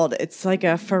called. It's like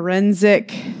a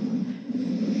forensic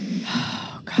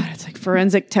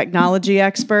forensic technology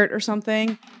expert or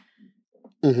something.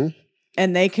 Mm-hmm.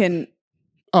 And they can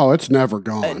Oh, it's never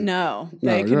gone. no,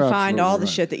 they can you're find all the absolutely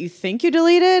right. shit that you think you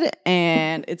deleted,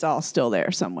 and it's all still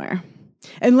there somewhere.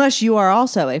 Unless you are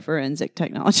also a forensic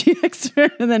technology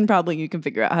expert, and then probably you can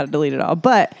figure out how to delete it all.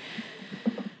 But,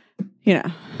 you know.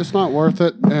 It's not worth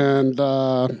it. And,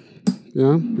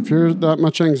 if you're that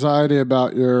much anxiety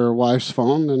about your wife's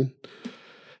phone, then,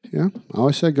 I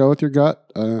always say go with your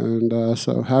gut. And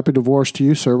so happy divorce to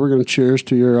you, sir. We're going to cheers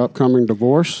to your upcoming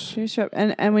divorce. Cheers, Shep.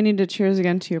 And we need to cheers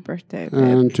again to your birthday, babe.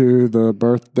 And to the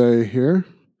birthday here.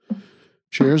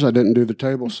 Cheers. I didn't do the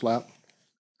table slap.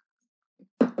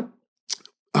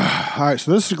 All right,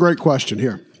 so this is a great question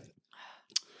here.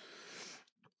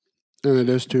 And it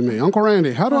is to me. Uncle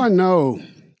Randy, how do I know?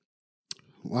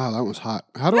 Wow, that was hot.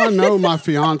 How do I know my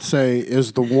fiance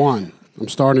is the one? I'm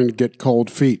starting to get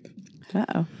cold feet.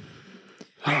 Uh-oh.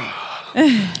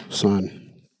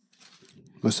 Son,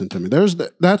 listen to me.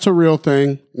 That's a real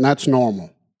thing, and that's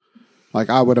normal. Like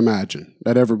I would imagine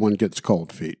that everyone gets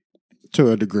cold feet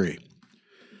to a degree.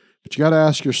 But you got to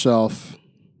ask yourself,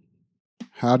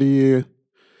 how can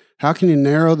you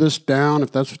narrow this down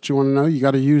if that's what you want to know? You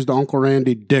got to use the Uncle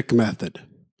Randy Dick method.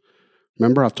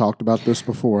 Remember, I've talked about this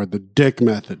before, the Dick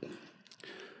method.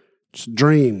 It's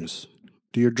dreams.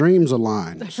 Do your dreams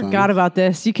align? I forgot about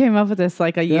this. You came up with this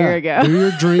like a year ago. Do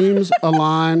your dreams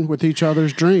align with each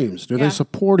other's dreams? Do they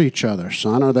support each other,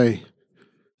 son? Are they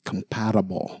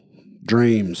compatible?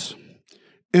 Dreams.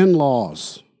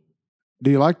 In-laws.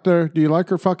 Do you like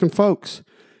her fucking folks?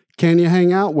 Can you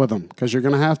hang out with them? Because you're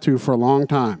going to have to for a long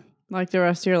time. Like the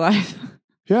rest of your life.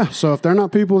 Yeah, so if they're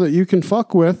not people that you can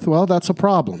fuck with, well, that's a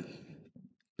problem.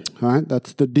 All right,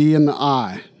 that's the D and the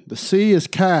I. The C is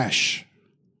cash.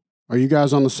 Are you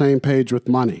guys on the same page with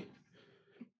money?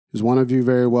 Is one of you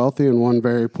very wealthy and one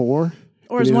very poor?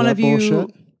 Or is one of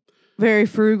you very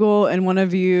frugal and one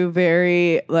of you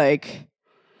very,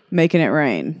 making it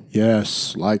rain?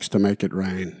 Yes, likes to make it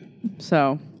rain.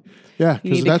 So, yeah,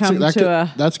 because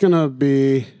that's going to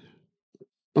be...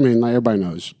 I mean, everybody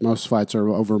knows most fights are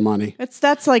over money.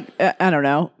 That's like, I don't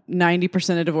know,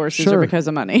 90% of divorces are because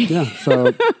of money. Yeah,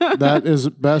 so that is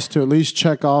best to at least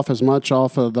check off as much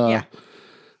off of the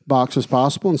box as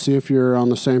possible and see if you're on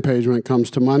the same page when it comes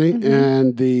to money. Mm-hmm.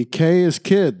 And the K is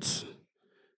kids.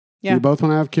 Yeah. Do you both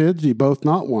want to have kids? Do you both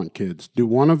not want kids? Do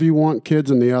one of you want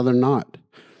kids and the other not?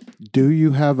 Do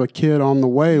you have a kid on the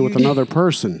way with another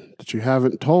person that you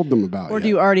haven't told them about yet? Or do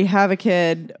you already have a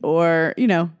kid or,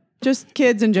 just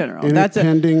kids in general? That's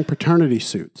pending paternity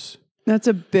suits. That's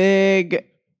a big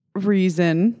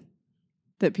reason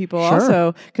that people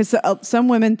also, because some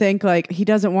women think he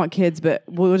doesn't want kids, but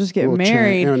we'll just get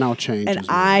married and I'll change and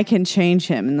I can change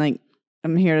him. And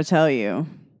I'm here to tell you,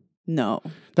 no.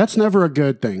 That's never a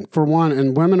good thing. For one,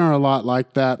 and women are a lot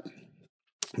like that.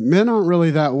 Men aren't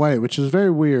really that way, which is very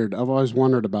weird. I've always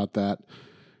wondered about that.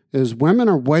 Is women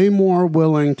are way more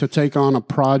willing to take on a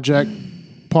project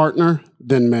partner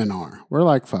than men are. We're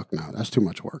like, fuck no, that's too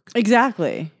much work.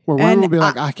 Exactly. Where women will be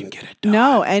like, I can get it done.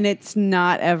 No, and it's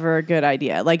not ever a good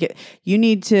idea. You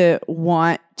need to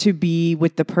want to be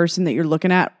with the person that you're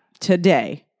looking at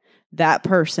today. That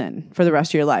person for the rest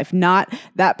of your life. Not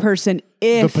that person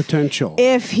if... The potential.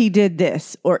 If he did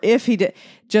this or if he did...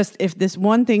 Just if this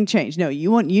one thing changed. No,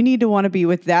 you need to want to be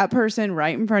with that person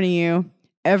right in front of you.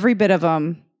 Every bit of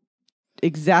them.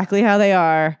 Exactly how they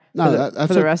are for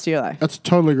the rest of your life. That's a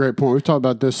totally great point. We've talked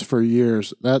about this for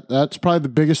years. That's probably the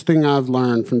biggest thing I've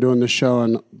learned from doing this show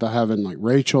and having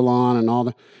Rachel on and all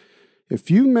that.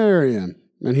 If you marry him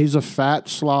and he's a fat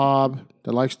slob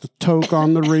that likes to toke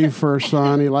on the reefer,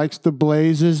 son, he likes to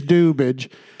blaze his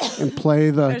doobage and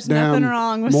play the damn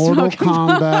Mortal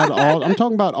Kombat. I'm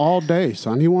talking about all day,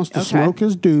 son. He wants to smoke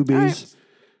his doobies,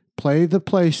 play the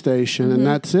PlayStation, and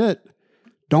that's it.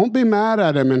 Don't be mad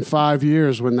at him in 5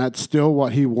 years when that's still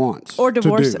what he wants. Or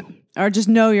divorce him. Or just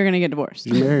know you're going to get divorced.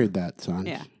 You married that, son.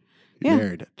 Yeah. You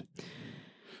married it.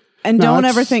 And don't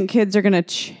ever think kids are going to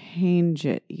change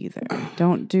it either.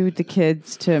 Don't do the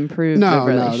kids to improve the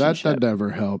relationship. No, that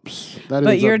never helps.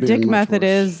 But your dick method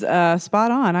is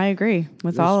spot on. I agree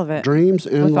with all of it. Dreams,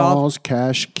 in-laws,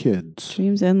 cash, kids.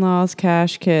 Dreams, in-laws,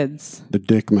 cash, kids. The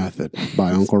Dick Method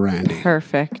by Uncle Randy.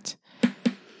 Perfect.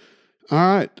 All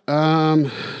right.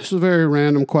 This is a very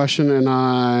random question, and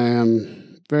I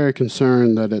am very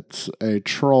concerned that it's a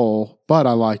troll, but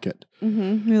I like it.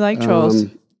 Mm-hmm. We like trolls.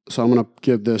 So I'm going to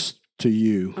give this to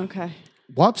you. Okay.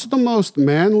 What's the most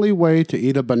manly way to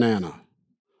eat a banana?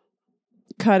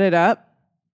 Cut it up.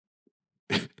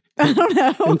 I don't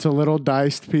know. Into little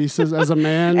diced pieces as a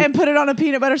man. And put it on a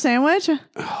peanut butter sandwich?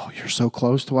 Oh, you're so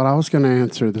close to what I was going to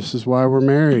answer. This is why we're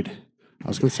married. I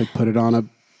was going to say put it on a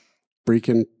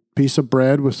freaking piece of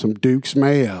bread with some Duke's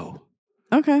mayo.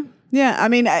 Okay. Yeah. I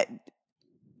mean,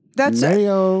 that's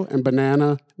mayo and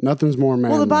banana. Nothing's more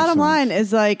manly. Well, the bottom line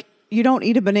is like you don't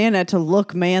eat a banana to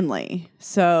look manly.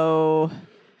 So,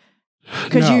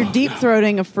 because you're deep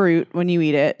throating a fruit when you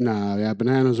eat it. No, yeah,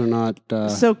 bananas are not.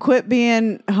 So quit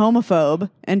being homophobe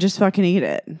and just fucking eat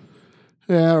it.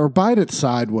 Yeah, or bite it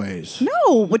sideways.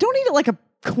 No, but don't eat it like a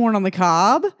corn on the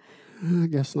cob. I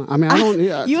guess not. I mean, I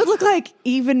don't. You would look like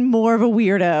even more of a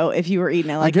weirdo if you were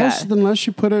eating it like that. I guess unless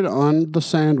you put it on the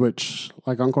sandwich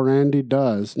like Uncle Randy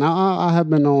does. Now, I have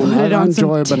been on. Put it on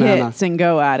enjoy some a banana. Tits and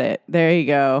go at it. There you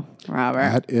go, Robert.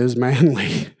 That is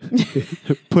manly.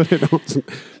 Put it on some.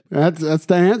 That's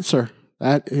the answer.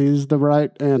 That is the right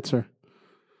answer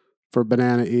for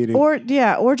banana eating. Or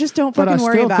just don't fucking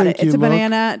worry about it. It's a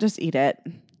banana. Just eat it.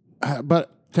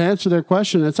 But to answer their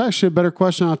question, it's actually a better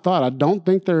question than I thought. I don't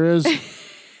think there is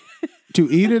to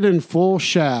eat it in full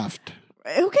shaft.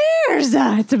 Who cares?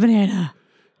 It's a banana.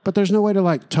 But there's no way to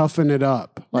like toughen it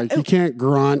up. Like you can't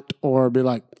grunt or be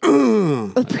like,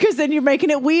 ugh. Because then you're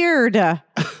making it weird.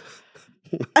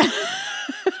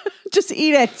 Just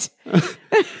eat it.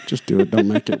 Just do it. Don't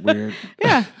make it weird.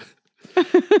 Yeah.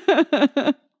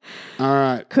 All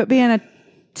right. Quit being a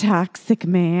toxic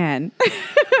man.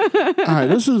 All right.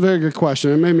 This is a very good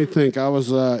question. It made me think. I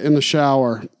was in the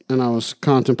shower and I was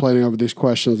contemplating over these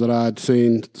questions that I had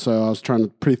seen. So I was trying to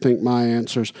pre-think my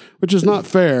answers, which is not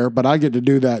fair, but I get to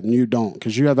do that and you don't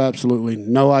because you have absolutely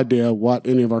no idea what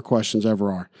any of our questions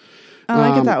ever are. I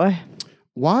like it that way.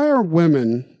 Why are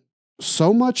women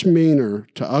so much meaner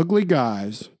to ugly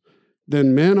guys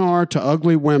than men are to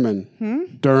ugly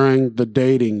women during the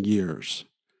dating years?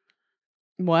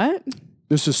 What?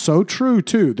 This is so true,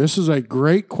 too. This is a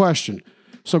great question.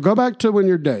 So go back to when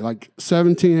you're dating, like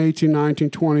 17, 18, 19,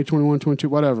 20, 21, 22,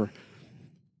 whatever.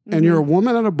 And you're a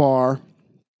woman at a bar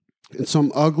and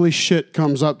some ugly shit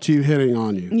comes up to you hitting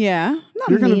on you. Yeah. Not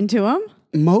mean to them.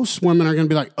 Most women are going to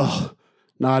be like, oh,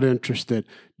 not interested.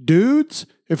 Dudes,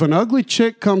 if an ugly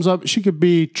chick comes up, she could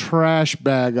be trash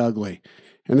bag ugly.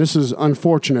 And this is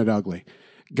unfortunate ugly.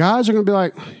 Guys are going to be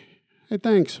like, hey,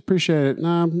 thanks, appreciate it.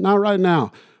 Nah, not right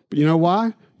now. But you know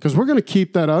why? Because we're going to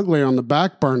keep that ugly on the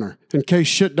back burner in case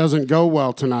shit doesn't go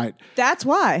well tonight. That's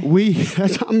why.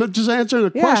 I'm just answering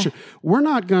the question. We're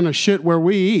not going to shit where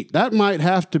we eat. That might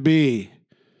have to be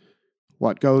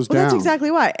what goes down. That's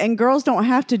exactly why. And girls don't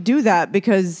have to do that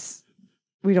because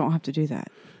we don't have to do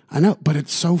that. I know, but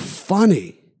it's so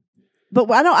funny. But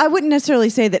I wouldn't necessarily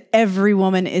say that every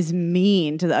woman is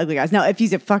mean to the ugly guys. Now, if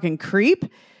he's a fucking creep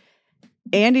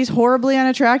and he's horribly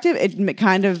unattractive, it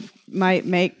kind of might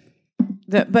make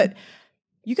that. But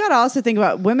you got to also think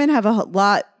about women have a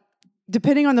lot,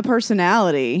 depending on the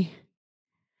personality,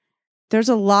 there's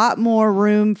a lot more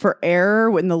room for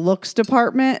error in the looks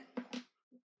department.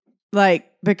 Like,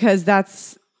 because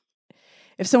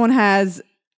if someone has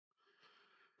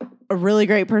a really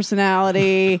great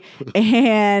personality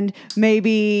and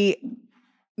maybe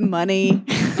money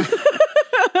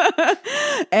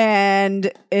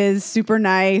and is super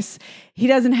nice, he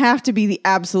doesn't have to be the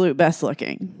absolute best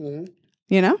looking. Mm-hmm.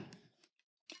 You know?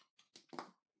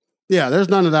 Yeah, there's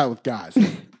none of that with guys.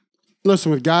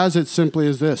 Listen, with guys, it simply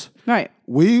is this. Right.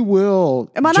 We will.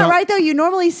 Am I not right, though? You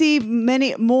normally see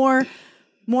many more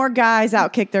guys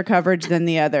outkick their coverage than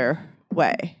the other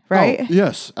way, right? Oh,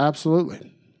 yes, absolutely.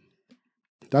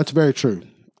 That's very true.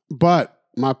 But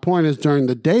my point is during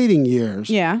the dating years,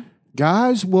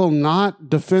 guys will not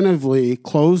definitively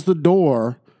close the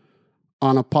door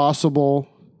on a possible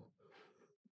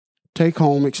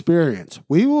take-home experience.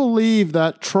 We will leave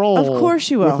that troll of course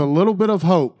you will. With a little bit of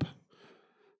hope.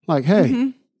 Like,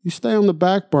 hey, you stay on the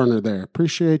back burner there.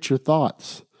 Appreciate your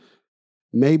thoughts.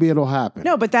 Maybe it'll happen.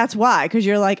 No, but that's why. Because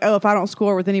you're like, oh, if I don't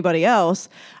score with anybody else,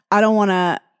 I don't want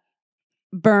to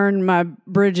burn my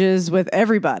bridges with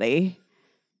everybody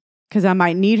because I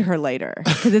might need her later.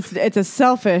 Because it's a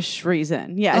selfish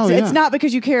reason. Yeah, it's not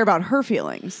because you care about her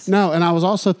feelings. No, and I was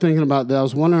also thinking about that. I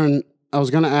was wondering, I was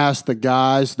going to ask the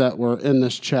guys that were in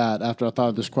this chat after I thought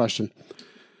of this question.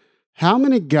 How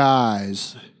many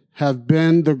guys have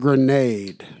been the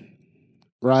grenade,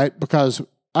 right? Because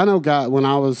I know when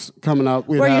I was coming up,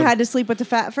 you had to sleep with the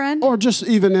fat friend? Or just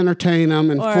even entertain them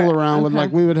and fool around with,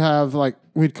 like, we would have, like,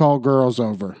 we'd call girls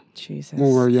over. Jesus. When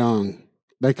we were young.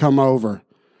 They come over.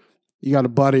 You got a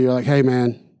buddy, you're like, hey,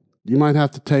 man, you might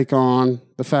have to take on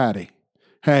the fatty.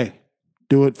 Hey,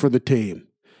 do it for the team.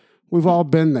 We've all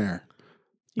been there.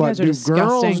 But do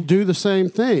girls do the same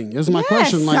thing? Is my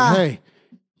question. Like, hey,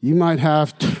 you might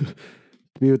have to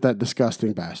be with that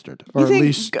disgusting bastard. Or You at think-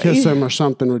 least kiss him or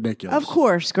something ridiculous. Of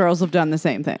course, girls have done the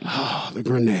same thing. Oh, the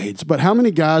grenades. But how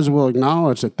many guys will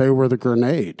acknowledge that they were the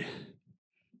grenade?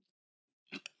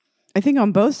 I think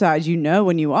on both sides,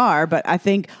 when you are, but I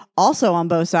think also on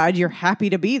both sides, you're happy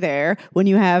to be there when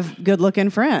you have good looking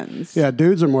friends. Yeah,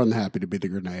 dudes are more than happy to be the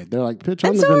grenade. They're like, bitch,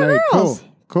 I'm And the so are grenade. girls.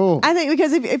 Cool. I think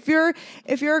because if you're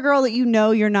a girl that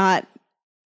you're not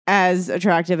as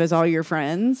attractive as all your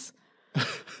friends,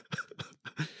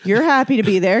 you're happy to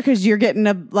be there because you're getting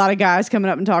a lot of guys coming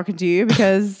up and talking to you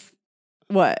because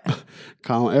what?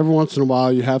 Colin, every once in a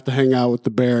while, you have to hang out with the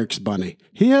barracks bunny.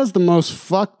 He has the most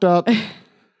fucked up,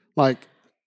 like,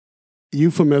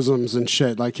 euphemisms and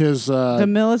shit. Like his... The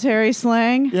military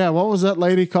slang? yeah, what was that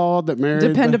lady called that married...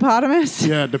 Dependopotamus?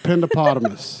 Yeah,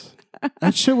 dependopotamus.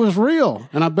 That shit was real.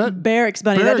 And I bet Barracks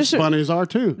bunny. barracks bunnies are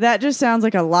too. That just sounds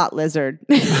like a lot lizard.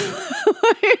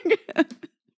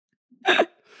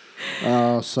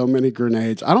 So many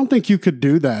grenades. I don't think you could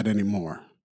do that anymore.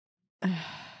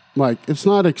 Like, it's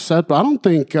not acceptable. I don't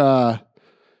think,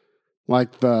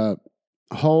 like, the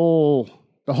whole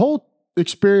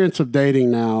experience of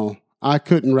dating now, I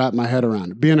couldn't wrap my head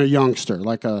around it. Being a youngster,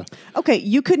 like Okay,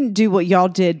 you couldn't do what y'all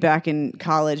did back in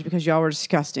college because y'all were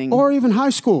disgusting. or even high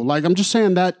school. Like, I'm just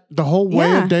saying that the whole way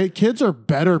Yeah. of date, kids are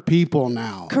better people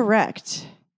now. Correct.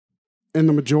 In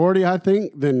the majority, I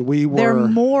think, than we were. They're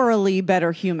morally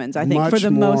better humans, I think, for Much the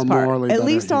more most part. morally At better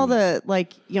least all humans. the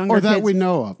younger or that kids. we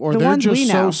know of. Or The they're ones we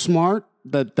just so know. smart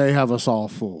that they have us all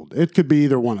fooled. It could be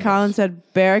either one of Colin us. said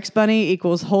barracks bunny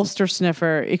equals holster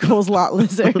sniffer equals lot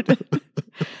lizard.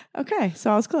 Okay,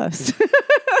 so I was close.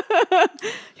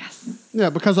 Yes. Yeah,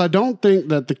 because I don't think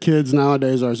that the kids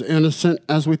nowadays are as innocent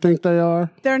as we think they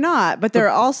are. They're not, but they're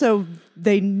also,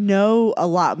 they know a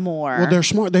lot more. Well, they're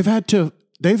smart. They've had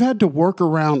to work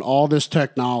around all this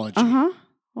technology.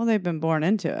 Well, they've been born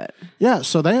into it. Yeah,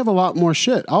 so they have a lot more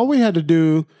shit. All we had to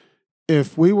do,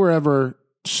 if we were ever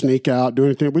sneak out, do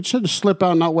anything, we just had to slip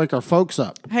out and not wake our folks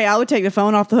up. Hey, I would take the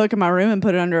phone off the hook in my room and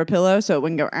put it under a pillow so it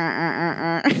wouldn't go.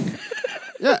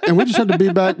 Yeah, and we just had to be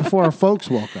back before our folks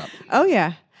woke up. Oh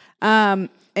yeah,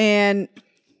 and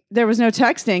there was no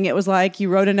texting. It was like you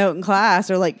wrote a note in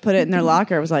class or like put it in their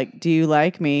locker. It was like, "Do you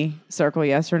like me?" Circle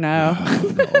yes or no.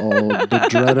 Oh,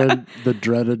 the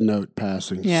dreaded note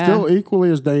passing. Yeah. Still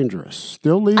equally as dangerous.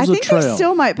 Still leaves I a think trail. they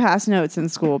still might pass notes in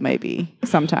school. Maybe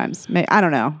sometimes. I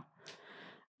don't know.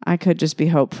 I could just be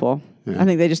hopeful. I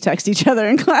think they just text each other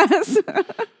in class.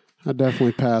 I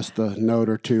definitely passed a note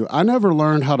or two. I never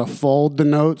learned how to fold the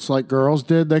notes like girls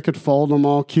did. They could fold them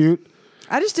all cute.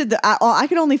 I just did I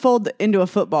could only fold into a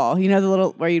football. You know, the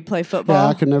little where you'd play football. Yeah,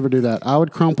 I could never do that. I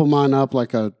would crumple mine up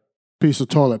like a piece of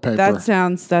toilet paper That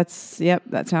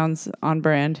sounds on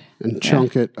brand. and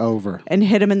chunk it over. And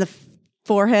hit him in the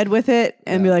forehead with it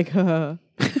and be like, huh.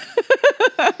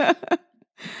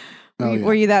 Oh, yeah.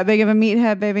 Were you that big of a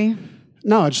meathead, baby?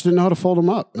 No, I just didn't know how to fold them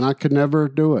up, and I could never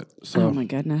do it. So Oh my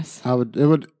goodness.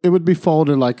 it would be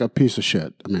folded like a piece of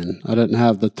shit. I mean, I didn't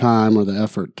have the time or the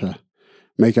effort to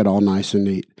make it all nice and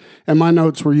neat. And my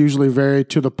notes were usually very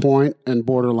to the point and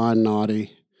borderline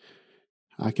naughty.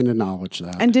 I can acknowledge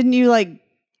that. And didn't you like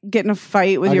get in a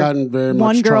fight with I your got in very much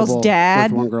one girl's trouble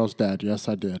dad? With one girl's dad, yes,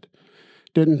 I did.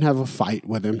 Didn't have a fight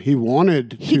with him. He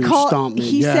wanted to stomp me.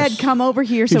 He yes. said, "Come over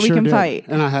here He so we sure can did. fight."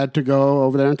 And I had to go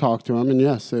over there and talk to him. And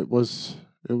yes, it was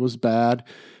bad.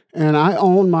 And I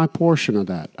own my portion of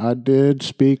that. I did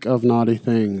speak of naughty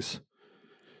things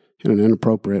in an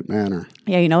inappropriate manner.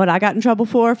 Yeah, you know what I got in trouble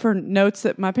for notes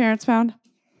that my parents found?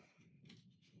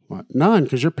 What? None,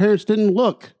 because your parents didn't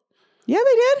look. Yeah,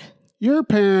 they did. Your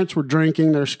parents were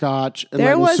drinking their scotch and There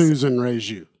letting was- Susan raise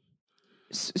you.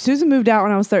 Susan moved out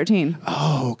when I was 13.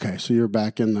 Oh, okay. So you're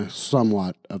back in the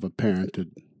somewhat of a parented.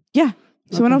 Yeah.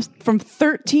 So when I was from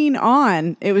 13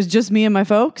 on, it was just me and my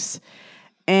folks.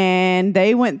 And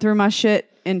they went through my shit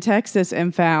in Texas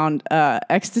and found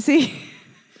ecstasy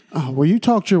Oh, well, you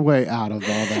talked your way out of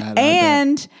all that.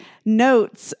 and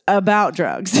notes about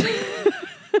drugs.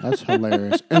 That's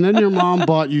hilarious. And then your mom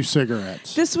bought you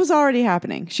cigarettes. This was already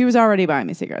happening. She was already buying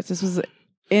me cigarettes. This was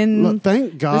in Look,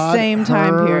 thank God. the same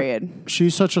time period.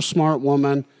 She's such a smart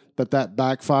woman that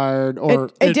backfired. Or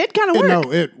It did kinda work.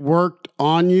 No, it worked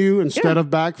on you instead of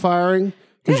backfiring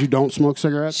because you don't smoke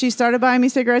cigarettes. She started buying me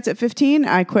cigarettes at 15.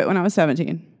 I quit when I was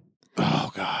 17.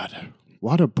 Oh, God.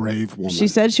 What a brave woman. She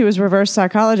said she was reverse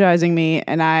psychologizing me,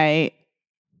 and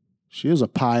She is a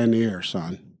pioneer,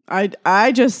 son.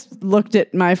 I just looked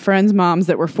at my friends' moms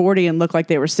that were 40 and looked like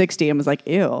they were 60 and was like,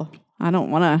 ew, I don't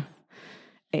want to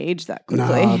age that quickly.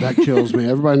 No, that kills me.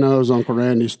 Everybody knows Uncle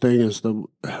Randy's thing is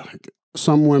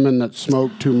some women that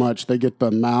smoke too much, they get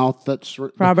the mouth that's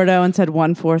Robert Owen said the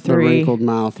 143. wrinkled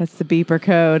mouth. That's the beeper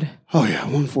code. Oh yeah,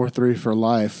 143 for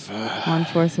life.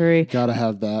 143. Gotta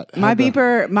have that. My Had the-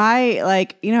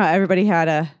 beeper, everybody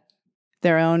had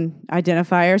their own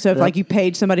identifier. So if like you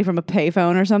paid somebody from a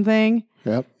payphone or something,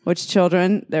 Yep. which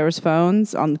children, there was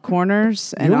phones on the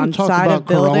corners and You on want to talk side about of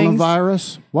buildings.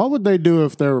 coronavirus? What would they do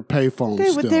if there were payphones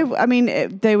still?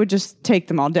 They would just take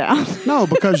them all down. No,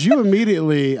 because you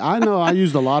immediately, I know I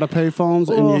used a lot of payphones,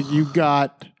 and you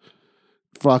got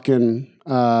fucking,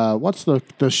 what's the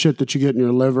shit that you get in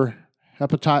your liver?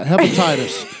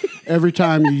 Hepatitis every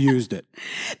time you used it.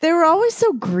 They were always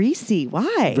so greasy.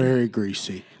 Why? Very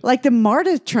greasy. Like the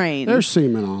MARTA train. There's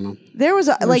semen on them. There was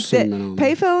like the semen on them.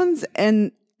 payphones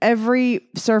and every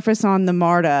surface on the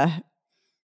MARTA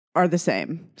are the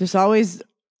same. Just always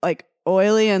like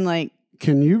oily and like.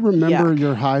 Can you remember Yuck.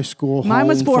 your high school Mine home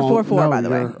was 444, phone, by the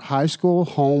way. your high school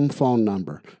home phone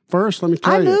number. First, let me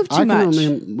tell I you. moved too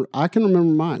much. I can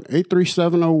remember mine.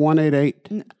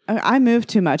 8370188. I moved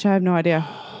too much. I have no idea.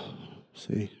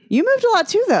 See. You moved a lot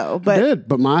too, though. I But did,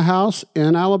 but my house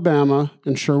in Alabama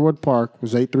in Sherwood Park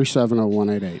was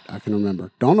 8370188. I can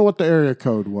remember. Don't know what the area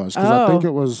code was because I think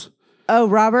it was. oh,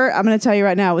 Robert, I'm going to tell you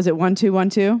right now. Was it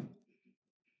 1212?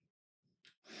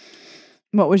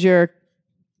 What was your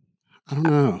I don't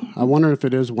know. I wonder if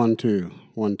it is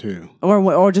 1212.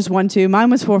 or just 12? Mine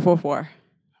was 444.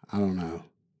 I don't know.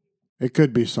 It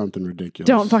could be something ridiculous.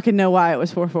 Don't fucking know why it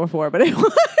was 444, but it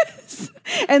was.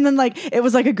 And then like it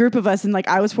was like a group of us, and like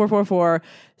I was 444,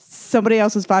 somebody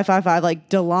else was 555, like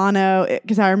Delano.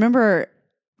 Because I remember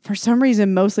for some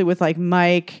reason, mostly with like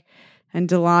Mike and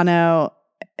Delano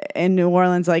in New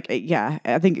Orleans, like yeah,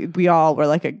 I think we all were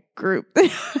like a group,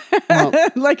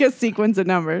 like a sequence of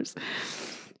numbers.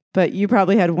 But you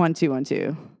probably had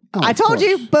 1212. Oh, I of told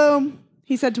you, course. boom.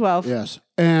 He said 12. Yes.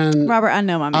 And Robert, I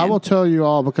know my man. I will tell you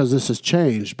all because this has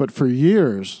changed, but for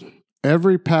years,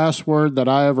 every password that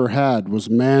I ever had was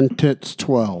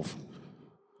mantits12.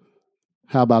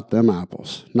 How about them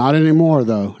apples? Not anymore,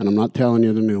 though, and I'm not telling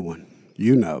you the new one.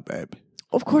 You know, babe.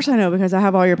 Of course I know because I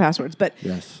have all your passwords, but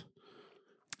Yes.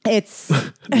 it's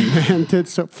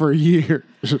Mantits for years.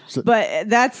 but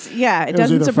that's yeah, it was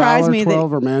doesn't either surprise Fowler me 12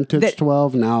 that or Mantits that-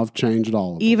 12. Now I've changed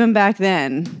all of them. even back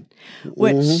then,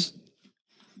 which Mm-hmm.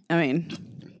 I mean,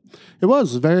 It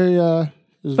was very.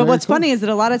 but what's funny is that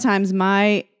a lot of times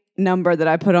my number that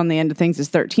I put on the end of things is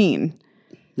 13.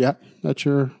 Yep, that's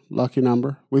your lucky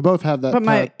number. We both have that But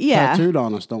tattooed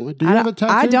on us, don't we? Do you have it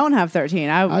tattooed? I don't have 13.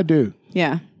 I do.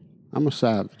 Yeah. I'm a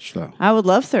savage, though. I would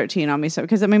love 13 on me so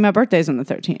because I mean my birthday's on the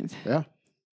 13th, Yeah.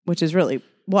 which is really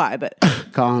why, but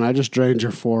Colin, I just drained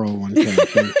your 401k.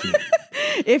 Thank you.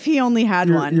 if he only had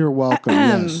one. You're welcome.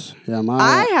 Yes. Yeah,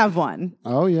 I have one.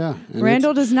 Oh, yeah. And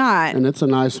Randall does not. and it's a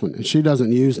nice one. And she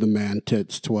doesn't use the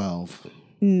Mantits 12.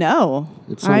 No,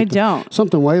 It's I something- don't.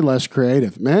 Something way less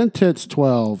creative. Mantits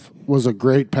 12 was a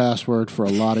great password for a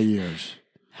lot of years.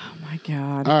 Oh my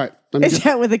God. All right. Let me Is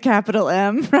that with a capital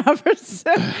M,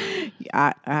 Robertson?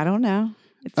 I don't know.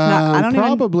 It's not. I don't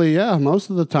probably, yeah, most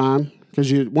of the time.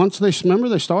 Because once they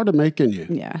started making you.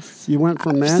 Yes. You went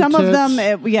from Mantits Some of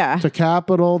them, yeah. to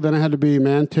capital, then it had to be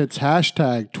Mantits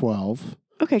 #12.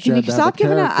 Okay, She can had you to have stop a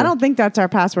giving out? I character. don't think that's our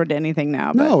password to anything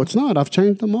now. But No, it's not. I've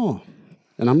changed them all.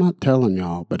 And I'm not telling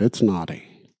y'all, but it's naughty.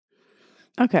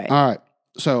 okay. All right.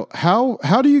 So how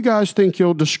do you guys think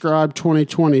you'll describe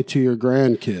 2020 to your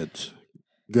grandkids?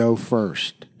 Go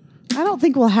first. I don't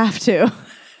think we'll have to.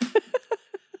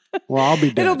 Well, I'll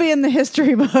be dead. It'll be in the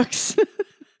history books.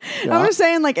 Yeah. I'm just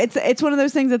saying, like it's one of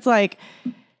those things that's like,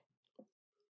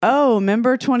 oh,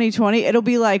 remember 2020? It'll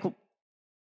be like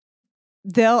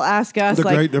they'll ask us the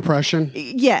like, Great Depression.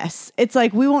 yes, it's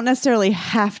like we won't necessarily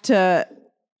have to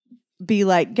be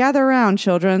like, gather around,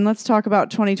 children, let's talk about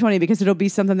 2020 because it'll be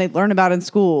something they learn about in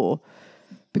school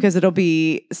because it'll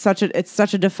be such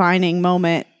a defining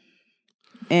moment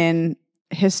in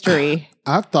history.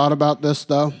 I've thought about this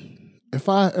though. If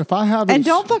I haven't And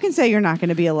don't fucking say you're not going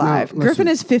to be alive. No, Griffin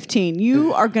listen. is 15.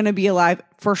 You are going to be alive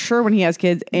for sure when he has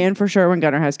kids and for sure when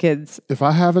Gunnar has kids. if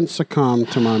I haven't succumbed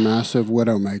to my massive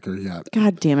widowmaker yet,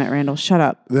 God damn it, Randall. Shut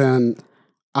up. then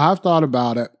I've thought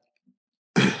about it,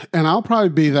 and I'll probably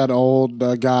be that old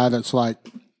guy that's like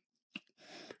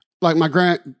my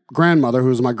grandmother, who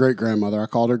was my great grandmother. I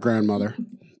called her grandmother.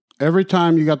 Every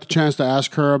time you got the chance to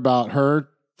ask her about her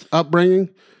upbringing,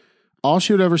 all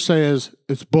she would ever say is,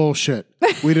 "It's bullshit.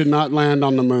 We did not land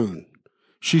on the moon."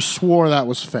 She swore that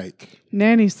was fake.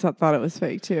 Nanny thought it was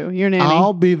fake too. Your nanny.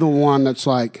 I'll be the one that's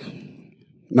like,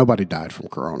 nobody died from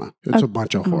corona. It's a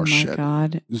bunch of oh horse my shit.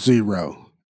 God.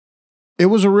 0. It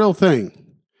was a real thing.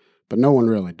 but no one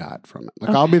really died from it.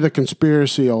 Like, I'll be the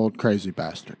conspiracy old crazy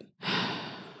bastard.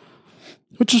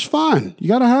 Which is fine. You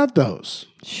got to have those.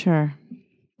 Sure.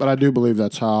 But I do believe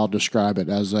that's how I'll describe it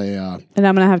as a... and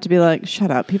I'm going to have to be like,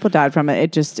 shut up. People died from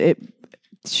it.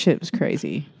 Shit was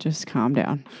crazy. Just calm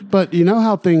down. But you know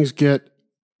how things get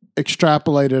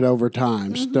extrapolated over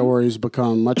time? Mm-hmm. Stories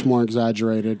become much more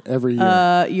exaggerated every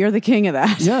year. You're the king of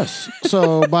that. Yes.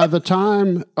 So by the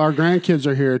time our grandkids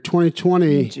are here,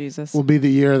 2020 Jesus. will be the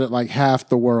year that like half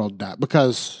the world died.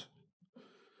 Because,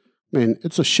 I mean,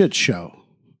 it's a shit show.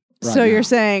 Right so now. you're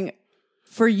saying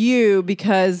for you,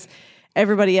 because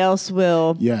everybody else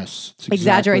will Yes, it's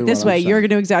exaggerate exactly this what way, I'm you're saying.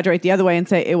 going to exaggerate the other way and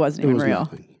say it wasn't even was real.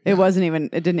 nothing. It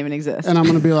it didn't even exist. And I'm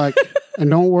going to be like,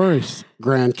 and don't worry,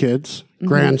 grandkids, Mm-hmm.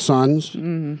 grandsons.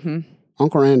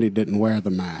 Uncle Randy didn't wear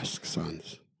the mask,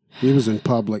 sons. He was in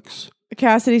Publix.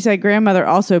 Cassidy said grandmother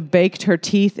also baked her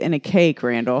teeth in a cake,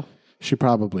 Randall. She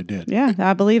probably did. Yeah,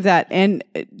 I believe that. And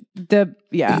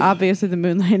obviously the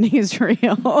moon landing is real.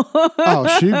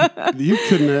 You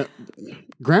couldn't.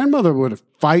 Grandmother would have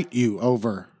fight you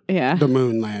over Yeah. the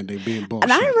moon landing being bullshit.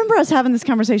 And I remember us having this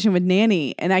conversation with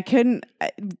Nanny, and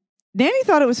Nanny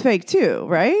thought it was fake too,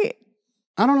 right?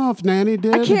 I don't know if Nanny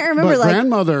did. I can't remember, But like-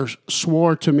 grandmother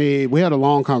swore to me. We had a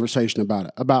long conversation about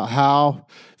it, about how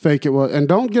fake it was. And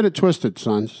don't get it twisted,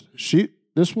 sons.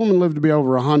 This woman lived to be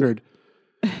over 100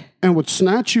 and would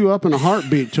snatch you up in a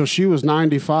heartbeat till she was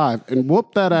 95 and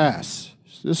whoop that ass.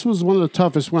 This was one of the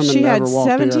toughest women She that had ever walked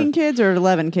the 17 earth. kids or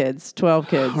 11 kids, 12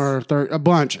 kids. Or a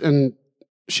bunch, and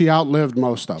she outlived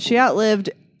most of them. She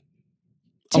outlived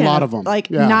A lot of them. like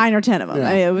Yeah. 9 or 10 of them. Yeah.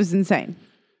 I mean, it was insane.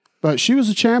 But she was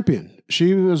a champion.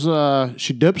 She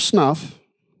dipped snuff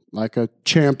like a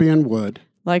champion would.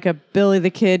 Like a Billy the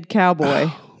Kid cowboy.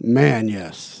 Man,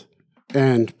 yes.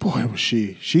 And boy, was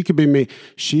she. She could be me.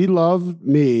 She loved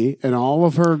me and all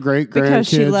of her great grandkids. Because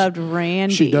she loved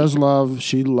Randy.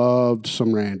 She loved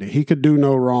some Randy. He could do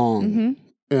no wrong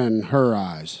in her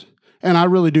eyes. And I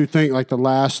really do think like the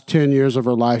last 10 years of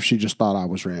her life, she just thought I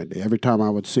was Randy every time I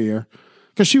would see her.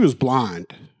 Because she was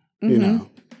blind, you know.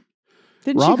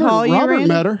 Didn't she call you Robert Randy?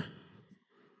 met her.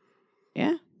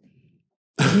 Yeah.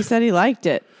 He said he liked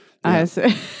it. I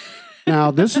said,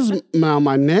 Now, this is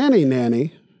my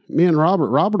nanny. Me and Robert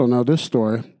will know this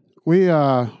story. We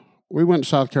went to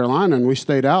South Carolina and we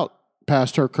stayed out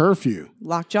past her curfew.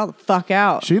 locked y'all the fuck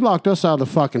out. She locked us out of the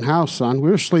fucking house, son. We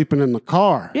were sleeping in the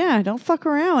car. Yeah, don't fuck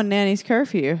around with Nanny's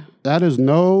curfew. That is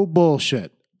no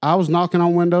bullshit. I was knocking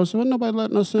on windows. There wasn't nobody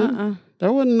letting us in.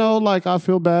 There wasn't no, like, I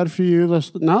feel bad for you.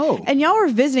 No. And y'all were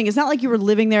visiting. It's not like you were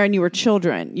living there and you were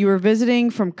children. You were visiting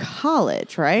from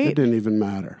college, It right? didn't even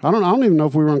matter. I don't even know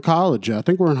if we were in college yet. I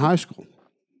think we were in high school.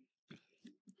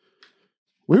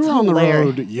 We were on the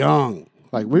hilarious. road young.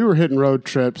 Like, we were hitting road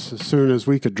trips as soon as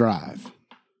we could drive.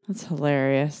 That's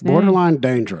hilarious. Nanny, Borderline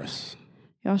dangerous.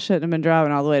 y'all shouldn't have been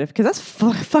driving all the way to, because that's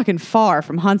fucking far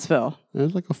from Huntsville. It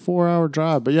was like a 4-hour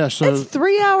drive. But yeah, so. It's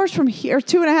 3 hours from here,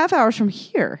 2.5 hours from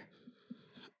here.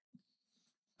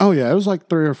 Oh, yeah, it was like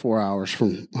 3 or 4 hours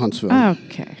from Huntsville.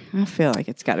 Okay. I feel like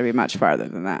it's got to be much farther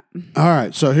than that. All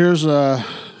right, so here's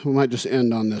we might just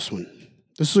end on this one.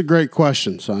 This is a great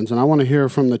question, sons, and I want to hear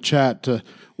from the chat to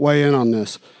weigh in on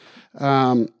this.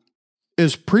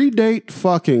 Is predate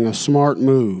fucking a smart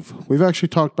move? We've actually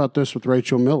talked about this with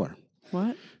Rachel Miller.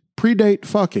 What? Predate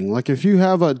fucking, like if you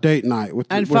have a date night with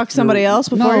And with fuck somebody else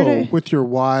before you date? with your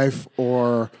wife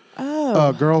or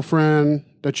a girlfriend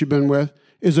that you've been with,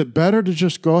 is it better to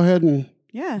just go ahead and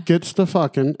Yeah. get to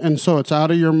fucking, and so it's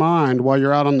out of your mind while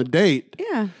you're out on the date?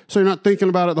 Yeah. So you're not thinking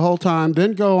about it the whole time,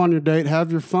 then go on your date,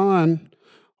 have your fun?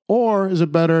 Or is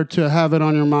it better to have it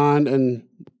on your mind and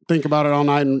think about it all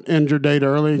night and end your date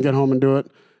early and get home and do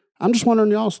it? I'm just wondering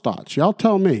y'all's thoughts. Y'all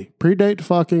tell me. Predate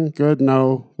fucking, good,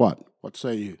 no, what? What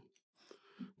say you?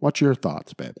 What's your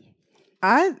thoughts, babe?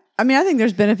 I mean, I think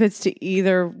there's benefits to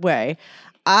either way.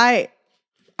 I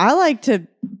like to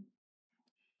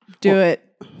do it.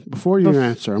 Before you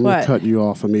answer, I'm going what? to cut you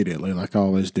off immediately like I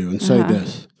always do and say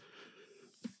this.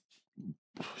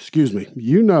 Excuse me.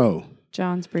 You know,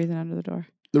 John's breathing under the door.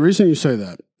 the reason you say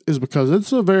that is because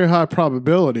it's a very high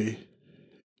probability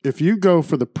if you go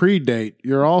for the pre-date,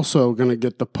 you're also going to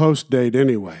get the post-date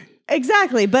anyway.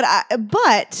 Exactly, but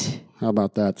How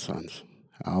about that, sons?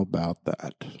 How about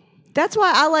that? that's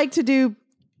why I like to do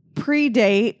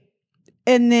pre-date,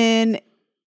 and then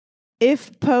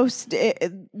if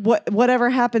whatever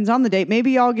happens on the date,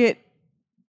 maybe y'all get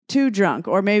too drunk,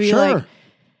 or maybe Sure.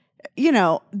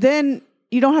 then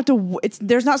you don't have to.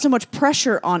 There's not so much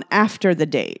pressure on after the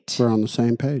date. We're on the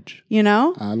same page. You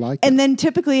know, I like and it. then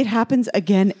typically it happens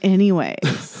again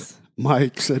anyways.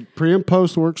 Mike said pre and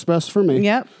post works best for me.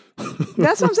 Yep.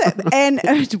 That's what I'm saying.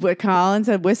 And what Colin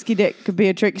said, whiskey dick could be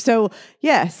a trick. So,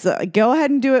 yes, go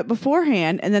ahead and do it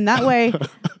beforehand. And then that way,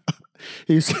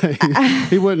 He said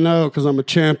he wouldn't know because I'm a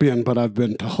champion, but I've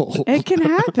been told. it can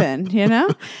happen, you know?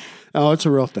 Oh, it's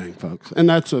a real thing, folks. And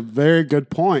that's a very good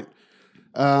point.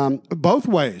 Both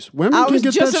ways. Women I can was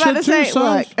get just that about shit to too, say,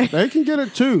 sons. look. They can get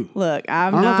it too. Look, I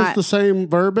don't know if it's the same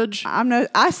verbiage.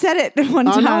 I said it one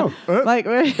I time. know. Like,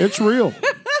 It's real.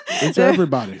 It's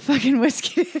everybody. fucking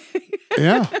whiskey.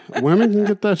 Yeah. Women can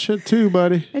get that shit too,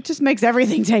 buddy. It just makes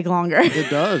everything take longer. It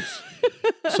does.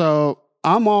 So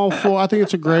I'm all for, I think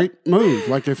it's a great move.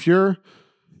 Like if you're,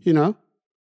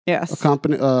 Yes.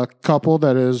 a couple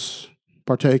that is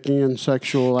partaking in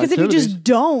sexual Because activities. if you just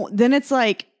don't, then it's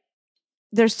like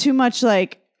there's too much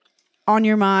like on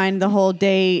your mind the whole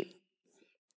date.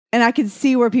 And I can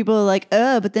see where people are like,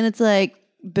 but then it's like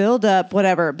build up,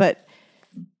 whatever. But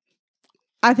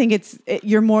I think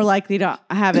you're more likely to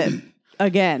have it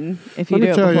again if you Let do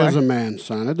me it tell before. you as a man,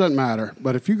 son, it doesn't matter.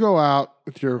 But if you go out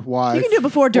with your wife. You can do it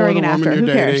before, during, or the and woman after. Who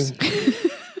you're cares?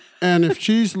 dating, and if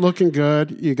she's looking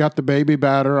good, you got the baby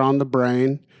batter on the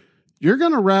brain, you're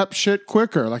going to wrap shit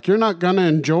quicker. Like you're not going to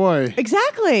enjoy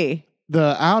Exactly.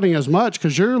 the outing as much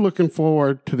because you're looking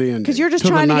forward to the ending. Because you're just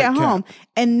trying to get home.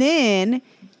 And then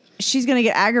she's going to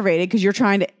get aggravated because you're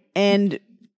trying to end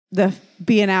the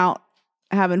being out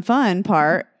having fun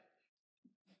part.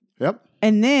 Yep.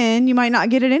 And then you might not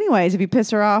get it anyways if you piss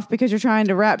her off because you're trying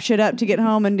to wrap shit up to get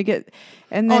home and to get.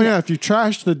 And then, Oh, yeah. If you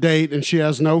trash the date and she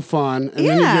has no fun and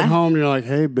then you Yeah. get home, you're like,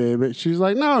 hey, baby. She's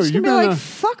like, no, she's you're gonna be going like, to.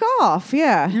 fuck off.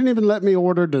 Yeah. You didn't even let me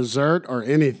order dessert or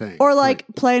anything. Or like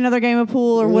play another game of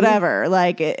pool Mm-hmm. or whatever.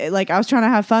 Like I was trying to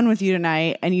have fun with you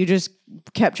tonight and you just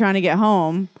kept trying to get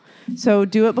home. So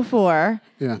do it before.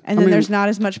 Yeah. And then there's not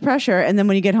as much pressure. And then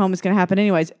when you get home, it's going to happen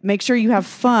anyways. Make sure you have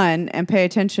fun and pay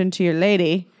attention to your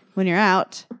lady when you're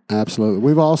out. Absolutely.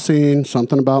 We've all seen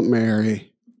Something About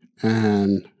Mary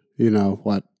and,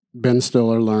 what Ben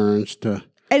Stiller learns to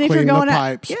And if clean you're going the out-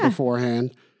 pipes yeah.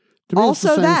 beforehand. To me, Also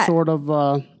it's the same that. sort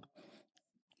of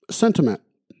sentiment.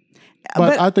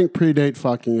 But I think pre-date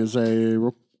fucking is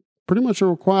pretty much a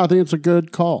requirement. I think it's a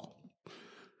good call.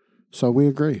 So we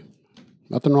agree.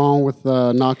 Nothing wrong with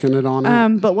knocking it on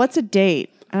out. But what's a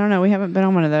date? I don't know. We haven't been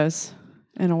on one of those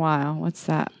in a while. What's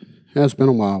that? Yeah, it's been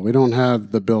a while. We don't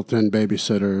have the built-in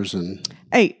babysitters and.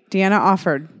 Hey, Deanna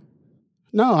offered.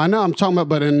 No, I know I'm talking about,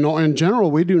 but in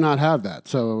general, we do not have that.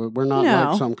 So we're not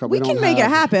like some couple. We can make it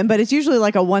happen, but it's usually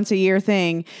like a once a year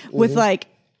thing with like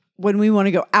when we want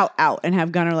to go out and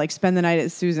have Gunnar like spend the night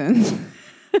at Susan's.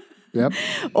 Yep.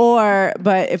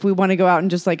 But if we want to go out and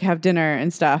just like have dinner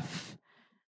and stuff,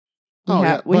 we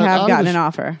have gotten an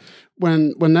offer.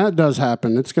 When that does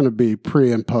happen, it's going to be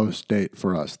pre and post date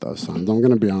for us, though, sons. I'm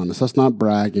going to be honest. That's not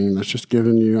bragging. That's just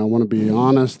giving you. I want to be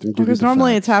honest and give you Because the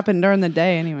normally facts. it's happened during the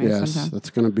day anyway. Yes, sometimes. that's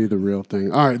going to be the real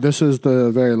thing. All right, this is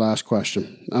the very last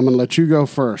question. I'm going to let you go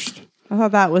first. I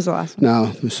thought that was the last one.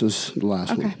 No, this is the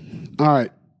last one. All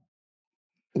right.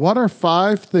 What are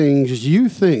 5 things you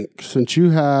think, since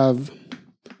you have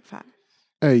 5.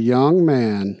 a young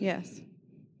man Yes.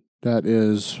 that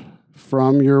is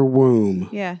from your womb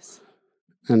Yes.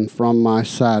 and from my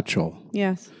satchel,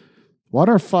 Yes. what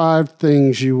are 5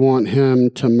 things you want him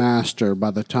to master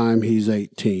by the time he's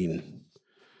 18?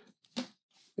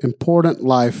 Important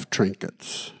life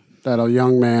trinkets that a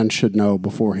young man should know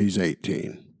before he's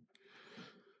 18.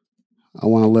 I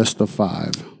want a list of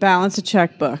 5. Balance a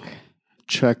checkbook.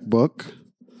 Checkbook.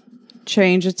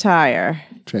 Change a tire.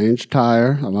 Change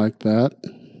tire. I like that.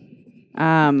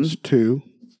 It's 2.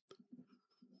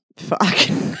 Fuck.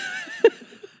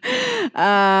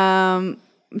 I'm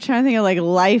trying to think of like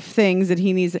life things that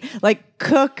he needs. Like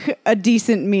cook a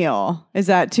decent meal. Is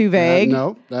that too vague?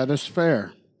 No, that is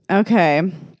fair.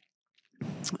 Okay.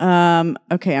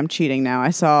 Okay, I'm cheating now. I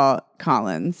saw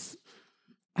Collins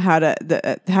how to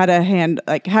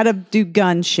do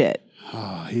gun shit.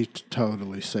 Oh, he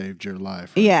totally saved your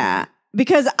life. Yeah.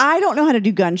 Because I don't know how to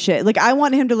do gun shit. Like I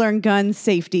want him to learn gun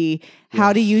safety,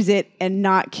 how to use it and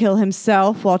not kill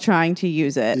himself while trying to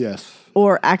use it. Yes.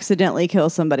 Or accidentally kill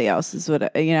somebody else is what,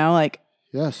 like.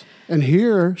 Yes. And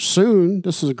here soon,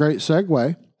 this is a great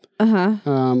segue.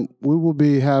 We will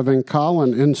be having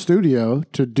Colin in studio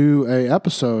to do a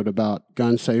episode about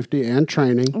gun safety and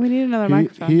training. We need another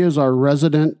microphone. He is our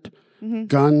resident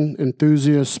gun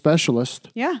enthusiast specialist.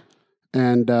 Yeah.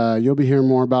 And you'll be hearing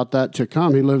more about that to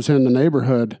come. He lives here in the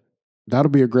neighborhood.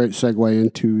 That'll be a great segue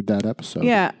into that episode.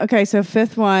 Yeah. Okay. So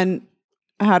 5th one,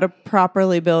 how to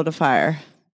properly build a fire.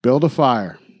 Build a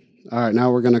fire. All right. Now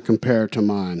we're going to compare to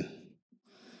mine.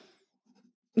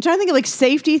 I'm trying to think of like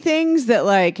safety things that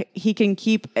like he can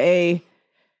keep a,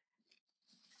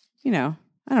 you know,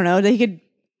 I don't know, that he could,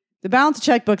 the balance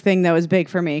checkbook thing that was big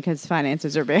for me because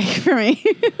finances are big for me.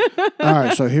 All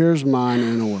right, so here's mine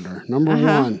in order. Number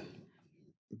one,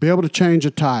 be able to change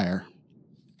a tire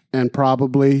and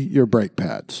probably your brake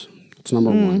pads. That's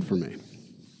number one for me.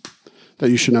 That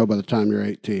you should know by the time you're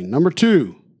 18. Number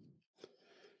two,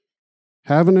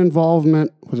 have an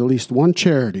involvement with at least one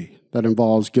charity that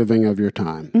involves giving of your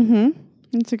time.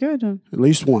 That's a good one. At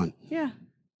least one. Yeah.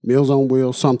 Meals on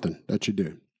Wheels, something that you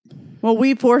do. Well,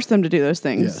 we force them to do those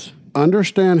things. Yes.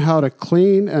 Understand how to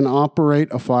clean and operate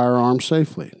a firearm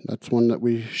safely. That's one that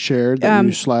we shared that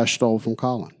you stole from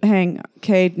Colin.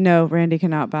 Cade, no, Randy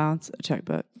cannot balance a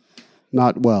checkbook.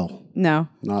 Not well. No.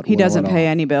 Not he well doesn't at pay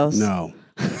all. any bills. No.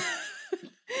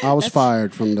 I was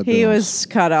fired from the bills. He was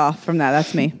cut off from that.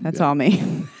 That's me. That's all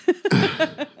me.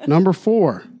 Number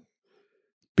 4,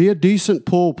 be a decent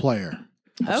pool player.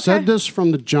 I've said this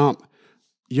from the jump.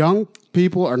 Young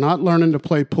people are not learning to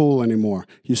play pool anymore.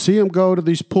 You see them go to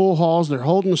these pool halls. They're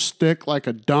holding a stick like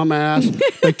a dumbass.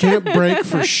 They can't break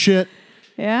for shit.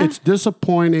 Yeah. It's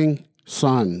disappointing.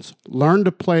 Sons, learn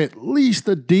to play at least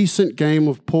a decent game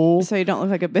of pool. So you don't look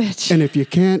like a bitch. And if you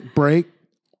can't break,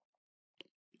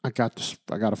 I got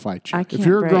to fight you. I can't if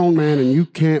you're break. a grown man and you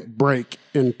can't break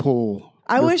in pool,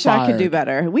 I you're wish I could do fired.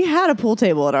 better. We had a pool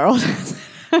table at our old house.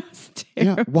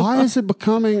 Yeah. Why is it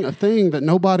becoming a thing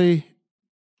that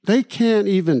they can't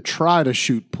even try to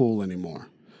shoot pool anymore?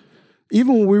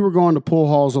 Even when we were going to pool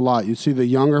halls a lot, you'd see the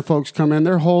younger folks come in.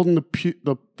 They're holding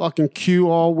the fucking cue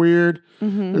all weird.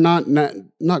 They're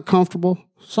not comfortable.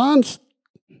 Sons,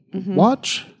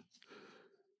 watch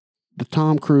the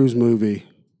Tom Cruise movie.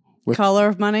 With Color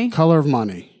of Money? Color of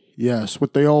Money. Yes,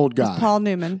 with the old guy. Paul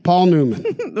Newman. Paul Newman.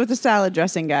 With the salad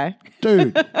dressing guy.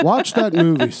 Dude, watch that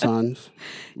movie, sons.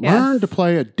 Learn to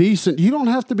play a decent. You don't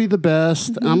have to be the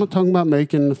best. I'm not talking about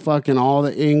making the fucking all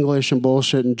the English and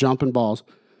bullshit and jumping balls.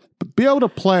 But be able to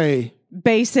play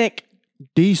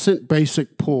decent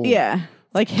basic pool. Yeah.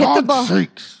 Like hit the ball.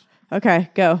 Sakes. Okay,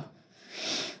 go.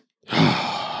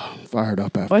 Fired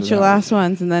up after What's that. your last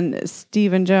ones? And then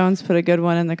Stephen Jones put a good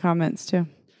one in the comments too.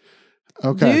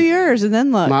 Okay. Do yours and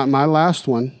then look. My last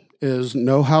one is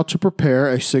know how to prepare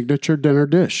a signature dinner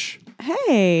dish.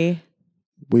 Hey,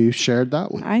 We shared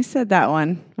that one. I said that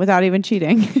one without even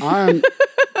cheating. I'm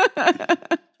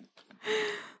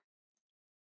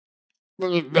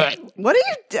What are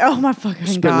you? Oh my fucking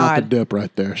spitting out the god! dip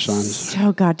right there, sons.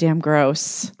 So goddamn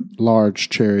gross. Large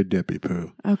cherry dippy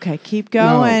poo. Okay, keep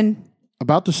going.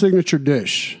 About the signature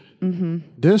dish.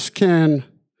 This can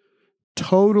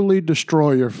totally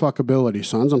destroy your fuckability,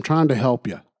 sons. I'm trying to help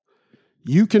you.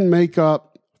 You can make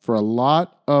up for a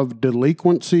lot of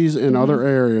delinquencies in other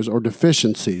areas or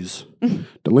deficiencies.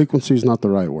 Delinquency is not the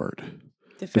right word.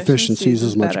 Deficiencies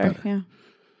is much better. Yeah.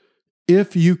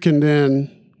 If you can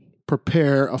then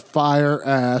prepare a fire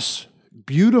ass,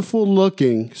 beautiful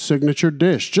looking signature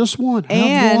dish, just one,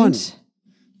 have one.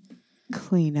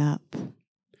 Clean up.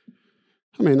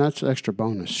 I mean, that's extra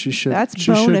bonus. She should. That's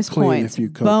she bonus should clean points. If you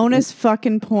cook. Bonus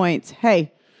fucking points.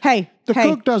 Hey. The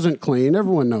cook doesn't clean.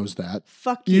 Everyone knows that.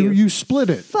 Fuck you. You split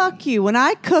it. Fuck you. When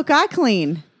I cook, I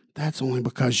clean. That's only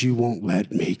because you won't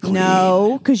let me clean.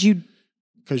 No, because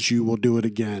you will do it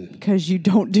again. you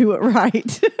don't do it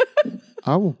right.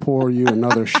 I will pour you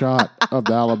another shot of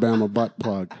the Alabama butt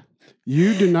plug.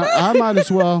 You do not. I might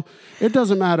as well. It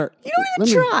doesn't matter. You don't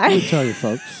even try. Let me tell you,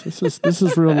 folks. This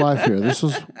is real life here. This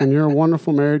is when you're a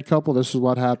wonderful married couple. This is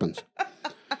what happens.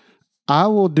 I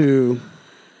will do.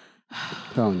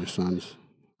 I'm telling you, sons,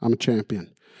 I'm a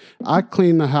champion. I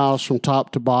clean the house from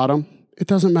top to bottom. It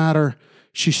doesn't matter.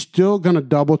 She's still going to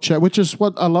double check, which is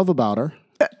what I love about her.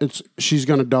 She's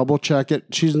going to double check it.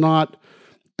 She's not.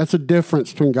 That's a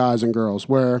difference between guys and girls,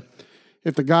 where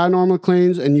if the guy normally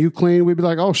cleans and you clean, we'd be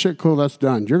like, oh, shit, cool, that's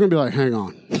done. You're going to be like, hang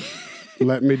on.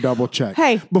 Let me double check.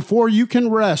 Hey. Before you can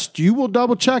rest, you will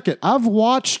double check it. I've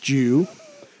watched you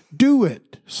do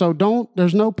it. So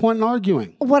there's no point in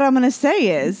arguing. What I'm going to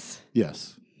say is,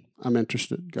 Yes, I'm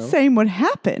interested. Go. same would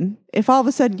happen if all of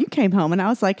a sudden you came home and I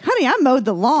was like, honey, I mowed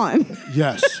the lawn.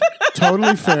 Yes,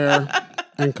 totally fair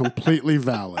and completely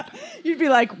valid. You'd be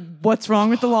like, what's wrong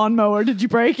with the lawnmower? Did you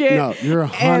break it? No, you're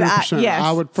 100%. Yes.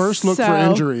 I would first look for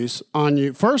injuries on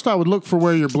you. First, I would look for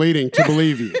where you're bleeding to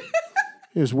believe you.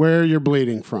 Is where you're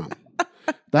bleeding from.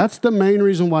 That's the main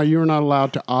reason why you're not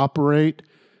allowed to operate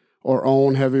or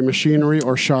own heavy machinery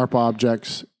or sharp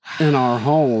objects in our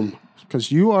home,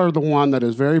 because you are the one that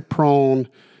is very prone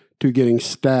to getting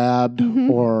stabbed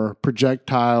or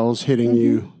projectiles hitting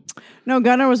you. No,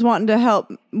 Gunnar was wanting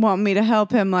me to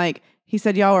help him. Like, He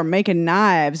said y'all were making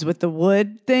knives with the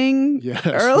wood thing. Yes,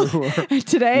 early we were.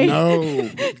 today. No,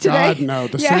 God, no.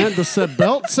 The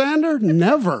belt sander?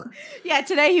 Never. Yeah,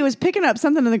 today he was picking up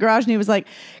something in the garage and he was like,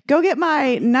 "Go get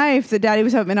my knife that Daddy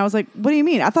was having." And I was like, "What do you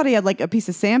mean?" I thought he had like a piece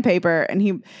of sandpaper,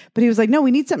 but he was like, "No,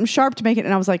 we need something sharp to make it."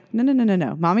 And I was like,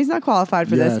 "No. Mommy's not qualified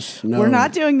for this. No, we're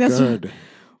not doing this. Good.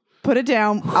 Put it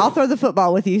down. I'll throw the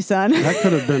football with you, son." That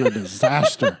could have been a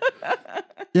disaster.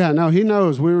 Yeah, no, he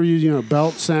knows. We were using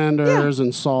belt sanders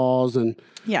and saws and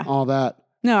all that.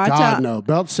 No, no.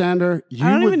 Belt sander, you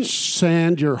would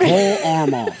sand your whole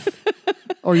arm off.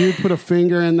 Or you'd put a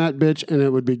finger in that bitch and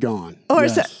it would be gone. Or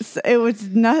it was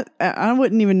not, I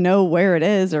wouldn't even know where it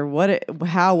is or where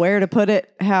to put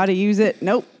it, how to use it.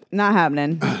 Nope, not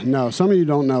happening. No, some of you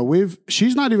don't know.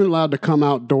 She's not even allowed to come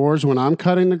outdoors when I'm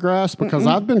cutting the grass because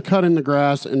I've been cutting the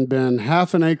grass and been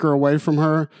half an acre away from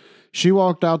her. She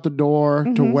walked out the door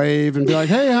to wave and be like,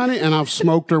 "Hey, honey," and I've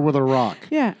smoked her with a rock.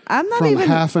 Yeah, I'm not from even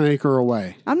half an acre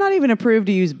away. I'm not even approved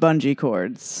to use bungee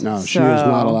cords. No, she is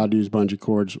not allowed to use bungee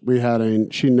cords.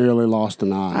 She nearly lost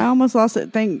an eye. I almost lost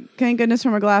it. Thank goodness for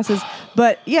my glasses.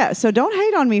 But yeah, so don't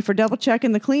hate on me for double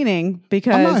checking the cleaning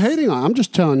because I'm not hating on. I'm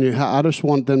just telling you how I just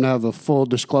want them to have a full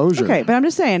disclosure. Okay, but I'm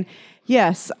just saying,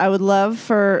 yes, I would love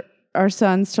for our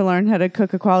sons to learn how to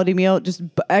cook a quality meal. Just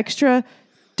extra,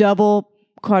 double,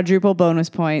 quadruple bonus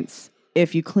points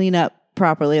if you clean up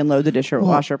properly and load the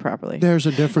dishwasher properly. There's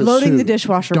a difference. Loading the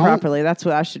dishwasher properly. That's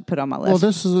what I should put on my list. Well,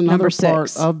 this is another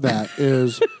part of that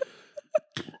is,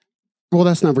 well,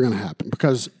 that's never going to happen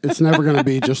because it's never going to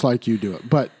be just like you do it.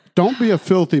 But don't be a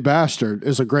filthy bastard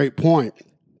is a great point.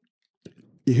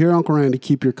 You hear Uncle Randy,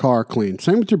 keep your car clean.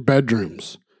 Same with your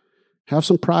bedrooms. Have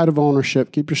some pride of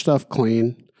ownership. Keep your stuff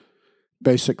clean.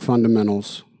 Basic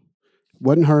fundamentals.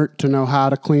 Wouldn't hurt to know how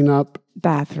to clean up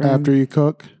bathroom after you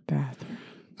cook.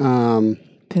 Bathroom.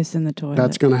 Piss in the toilet.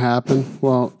 That's going to happen.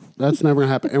 Well, that's never going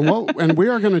to happen. And we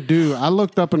are going to do. I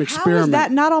looked up an experiment. How is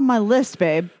that not on my list,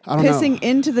 babe? I don't know. Pissing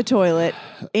into the toilet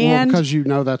and because you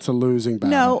know that's a losing battle.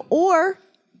 No, or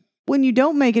when you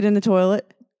don't make it in the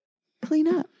toilet, clean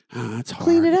up. Oh, that's hard.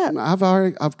 Clean it up.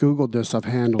 I've Googled this. I've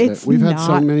handled it. We've had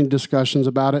so many discussions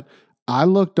about it. I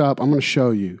looked up. I'm going to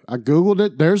show you. I Googled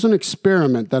it. There's an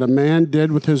experiment that a man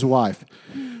did with his wife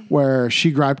where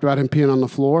she griped about him peeing on the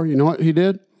floor. You know what he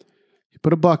did? He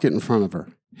put a bucket in front of her.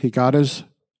 He got his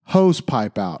hose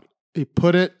pipe out. He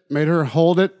made her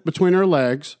hold it between her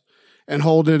legs and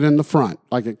hold it in the front.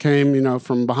 Like it came,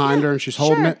 from behind her and she's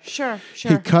holding it. Sure.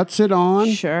 He cuts it on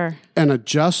and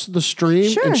adjusts the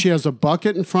stream. And she has a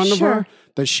bucket in front of her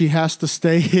that she has to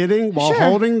stay hitting while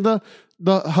holding the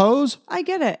hose. I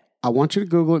get it. I want you to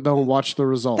Google it, though, and watch the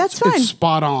results. That's fine. It's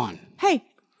spot on. Hey,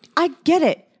 I get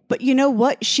it. But you know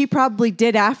what she probably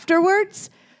did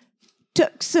afterwards?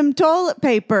 Took some toilet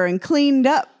paper and cleaned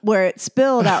up where it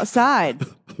spilled outside.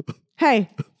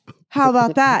 Hey, how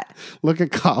about that? Look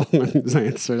at Colin's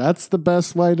answer. That's the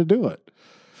best way to do it.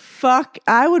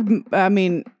 I've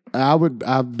been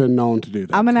known to do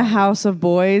that. I'm in a house of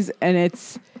boys, and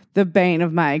it's the bane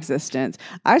of my existence.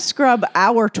 I scrub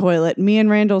our toilet, me and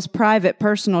Randall's private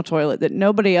personal toilet that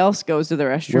nobody else goes to the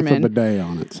restroom in. With a bidet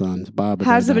on it, son.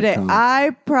 Has a bidet.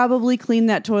 I probably clean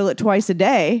that toilet twice a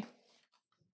day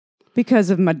because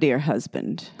of my dear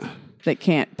husband that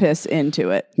can't piss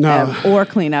into it or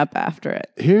clean up after it.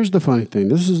 Here's the funny thing.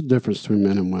 This is the difference between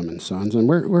men and women, sons. And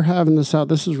we're having this out.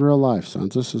 This is real life,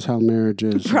 sons. This is how marriage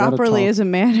is. Properly as a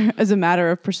matter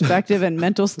of perspective and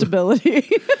mental stability.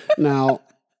 Now,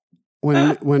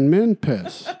 when men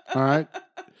piss, all right,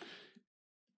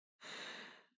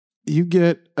 you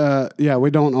get,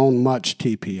 we don't own much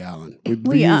TP, Alan.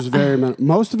 We use very many.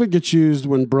 Most of it gets used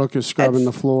when Brooke is scrubbing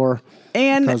the floor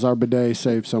because our bidet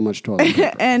saves so much toilet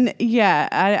paper. And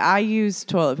I use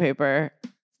toilet paper,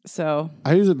 so.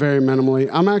 I use it very minimally.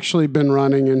 I'm actually been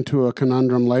running into a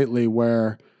conundrum lately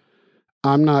where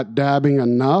I'm not dabbing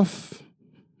enough.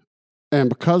 And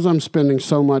because I'm spending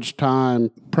so much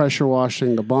time pressure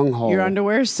washing the bunghole, your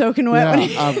underwear is soaking wet.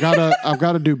 Yeah, I've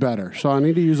got to do better. So I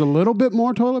need to use a little bit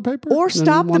more toilet paper, or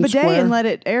stop the bidet and let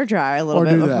it air dry a little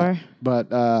bit before.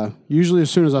 But usually,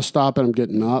 as soon as I stop it, I'm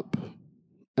getting up,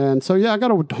 and so I got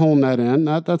to hone that in.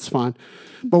 That's fine.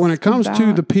 But when it comes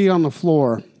to the pee on the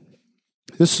floor,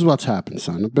 this is what's happened,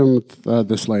 son. I've been with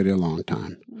this lady a long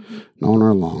time, known her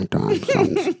a long time,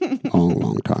 sons,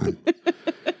 long time.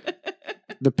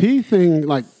 The pee thing,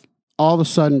 all of a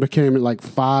sudden became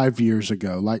 5 years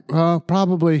ago.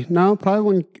 Probably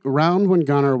when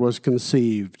Gunnar was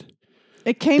conceived.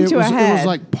 It came to a head. It was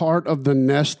like part of the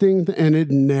nesting, and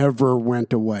it never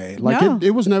went away. Like No.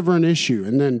 it was never an issue,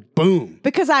 and then boom.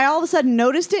 Because I all of a sudden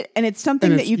noticed it, and it's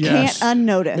something that you can't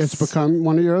unnotice. It's become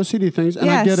one of your OCD things, and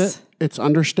I get it. It's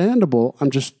understandable. I'm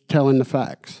just telling the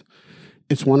facts.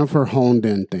 It's one of her honed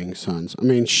in things, sons. I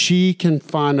mean, she can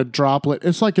find a droplet.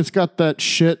 It's like it's got that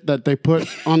shit that they put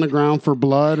on the ground for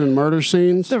blood and murder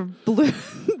scenes. The blue,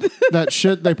 that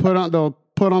shit they'll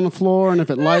put on the floor, and if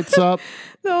it lights up.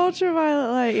 The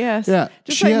ultraviolet light, yes. Yeah.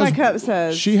 Just like my cup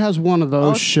says. She has one of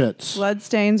those shits. Blood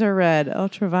stains are red.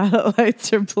 Ultraviolet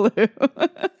lights are blue.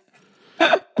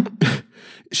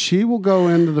 She will go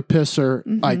into the pisser.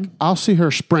 Like, I'll see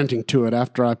her sprinting to it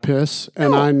after I piss,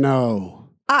 and I know.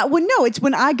 Well, no, it's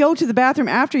when I go to the bathroom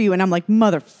after you, and I'm like,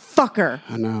 motherfucker.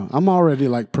 I know. I'm already,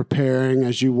 like, preparing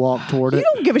as you walk toward it. You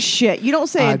don't give a shit. You don't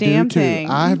say a damn thing.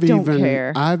 You don't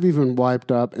care. I've even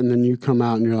wiped up, and then you come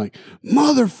out, and you're like,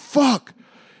 motherfuck.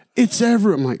 It's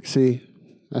everywhere. I'm like, see,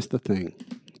 that's the thing.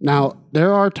 Now,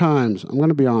 there are times, I'm going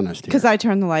to be honest here. Because I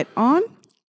turn the light on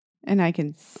and I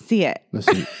can see it.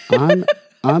 Listen,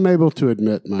 I'm able to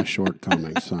admit my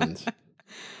shortcomings, sons.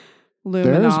 Luminol,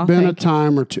 There's been a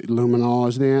time or two. Luminol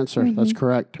is the answer. That's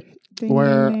correct.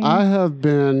 Where I have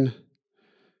been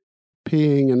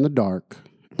peeing in the dark.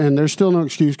 And there's still no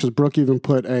excuse because Brooke even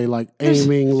put a aiming light in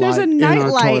our toilet. There's a night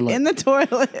light in the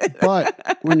toilet.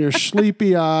 But when you're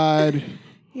sleepy-eyed,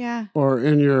 or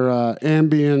in your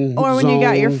Ambien or when zone, you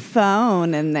got your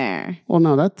phone in there. Well,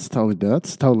 no, that's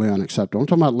totally unacceptable. I'm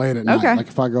talking about late at night. Like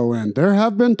if I go in, there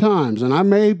have been times, and I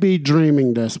may be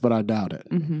dreaming this, but I doubt it,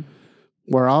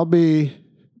 where I'll be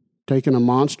taking a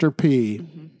monster pee,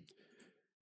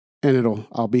 and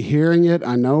I'll be hearing it.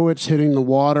 I know it's hitting the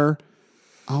water.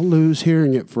 I'll lose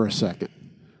hearing it for a second,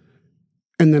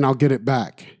 and then I'll get it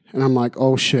back, and I'm like,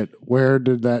 oh shit, where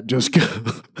did that just go?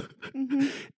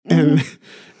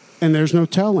 And there's no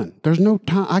telling. There's no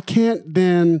time. I can't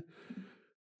then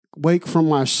wake from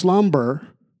my slumber.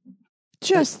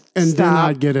 Then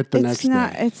I get it the next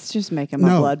day. It's just making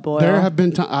my blood boil. There have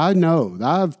been I know.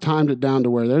 I've timed it down to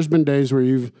where there's been days where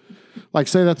you've,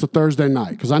 say that's a Thursday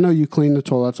night, because I know you clean the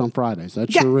toilets on Fridays.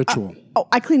 That's your ritual.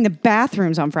 I clean the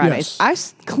bathrooms on Fridays.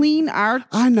 Yes. I clean our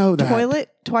toilet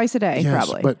twice a day,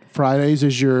 probably. But Fridays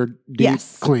is your deep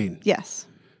clean. Yes.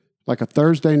 Like a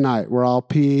Thursday night where I'll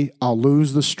pee, I'll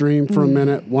lose the stream for a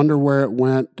minute, wonder where it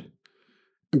went,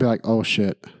 and be like, oh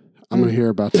shit, I'm going to hear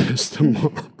about this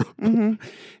tomorrow. And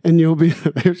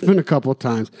there's been a couple of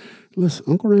times, listen,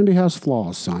 Uncle Randy has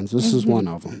flaws, sons. This is one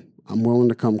of them. I'm willing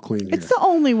to come clean here. It's the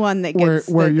only one that gets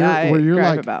where you're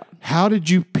like, about. How did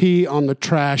you pee on the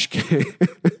trash can?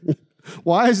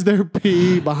 Why is there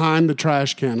pee behind the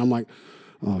trash can? I'm like,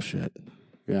 oh shit.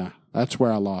 Yeah, that's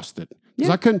where I lost it.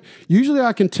 Because usually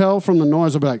I can tell from the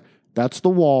noise. I'll be like, that's the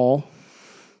wall.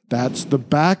 That's the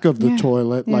back of the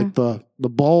toilet, like the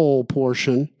bowl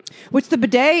portion. Which the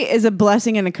bidet is a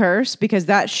blessing and a curse, because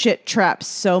that shit traps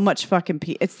so much fucking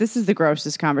pee. This is the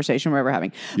grossest conversation we're ever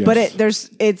having. Yes.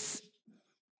 But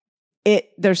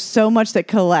there's so much that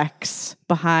collects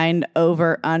behind,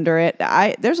 over, under it.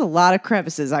 There's a lot of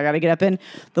crevices I got to get up in.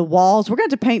 The walls, we're going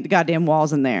to have to paint the goddamn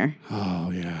walls in there.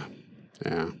 Oh yeah.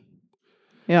 Yeah.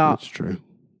 Yeah. That's true.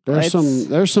 There's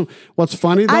some, what's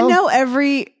funny though? I know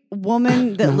every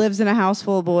woman that lives in a house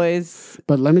full of boys.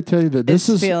 But let me tell you that this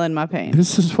is feeling my pain.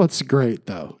 This is what's great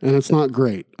though. And it's not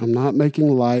great. I'm not making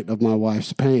light of my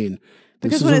wife's pain.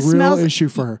 Because this is a real issue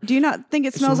for her. Do you not think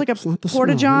it smells like a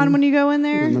porta-john when you go in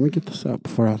there? Let me get this out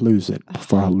before I lose it.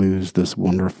 Before I lose this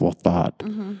wonderful thought.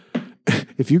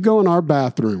 If you go in our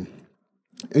bathroom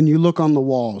and you look on the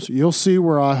walls, you'll see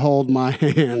where I hold my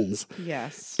hands.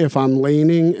 Yes. If I'm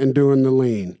leaning and doing the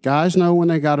lean. Guys know when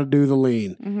they got to do the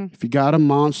lean. If you got a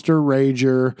monster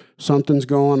rager, something's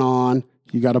going on,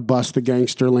 you got to bust the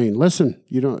gangster lean. Listen,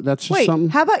 that's just something.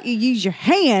 How about you use your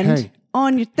hand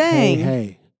on your thing?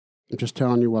 Hey. I'm just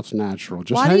telling you what's natural.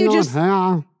 Just Why hang do you on. just... Hang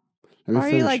on. Why are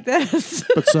you like this?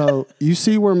 But so you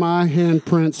see where my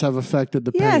handprints have affected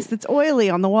the paint. Yes, it's oily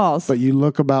on the walls. But you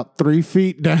look about 3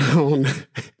 feet down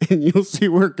and you'll see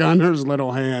where Gunner's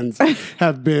little hands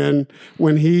have been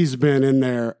when he's been in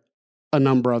there a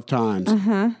number of times.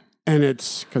 And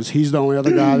it's because he's the only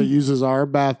other guy that uses our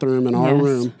bathroom and our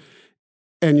room.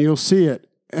 And you'll see it.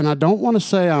 And I don't want to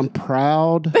say I'm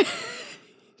proud,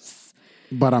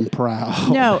 but I'm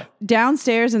proud. No,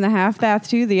 downstairs in the half bath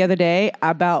too the other day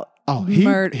about... Oh, he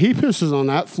pisses on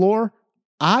that floor.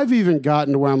 I've even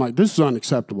gotten to where I'm like, this is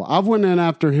unacceptable. I've went in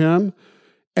after him,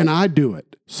 and I do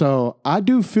it. So I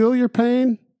do feel your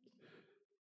pain,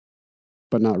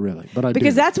 but not really. But I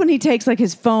Because do. that's when he takes like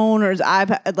his phone or his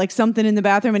iPad, like something in the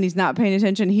bathroom, and he's not paying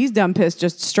attention. He's done pissed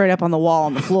just straight up on the wall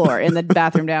on the floor in the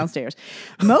bathroom downstairs.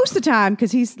 Most of the time,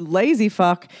 because he's lazy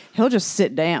fuck, he'll just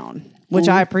sit down, which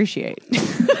I appreciate.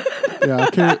 Yeah,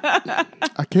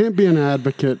 I can't be an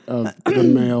advocate of the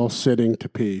male sitting to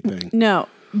pee thing. No,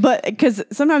 but because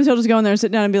sometimes he'll just go in there and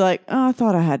sit down and be like, "Oh, I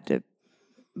thought I had to,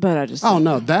 but I just." Oh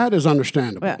no, that is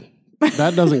understandable. Yeah.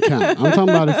 That doesn't count. I'm talking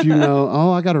about if you know,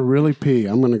 oh, I got to really pee.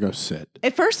 I'm going to go sit.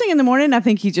 At first thing in the morning, I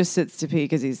think he just sits to pee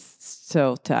because he's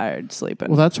so tired sleeping.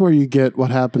 Well, that's where you get what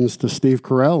happens to Steve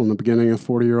Carell in the beginning of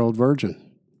 40-Year-Old Virgin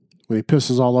when he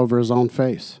pisses all over his own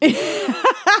face.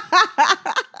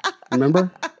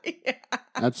 Remember? Yeah.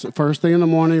 That's the first thing in the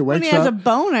morning. He wakes when he has up. a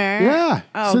boner. Yeah.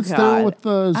 Oh, sits God. down with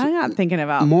the I'm not thinking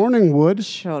about morning wood.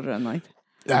 children like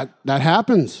That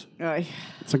happens. Oy.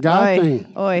 It's a guy Oy.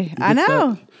 thing. Oy. I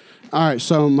know. All right,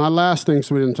 so my last things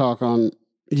we didn't talk on.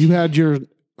 You had your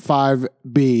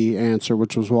 5B answer,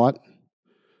 which was what?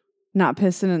 Not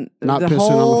pissing in Not the pissing on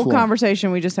the whole floor.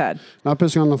 conversation we just had. Not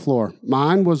pissing on the floor.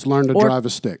 Mine was learn to drive a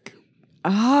stick.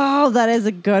 Oh, that is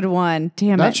a good one.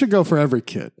 Damn That it. should go for every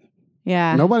kid.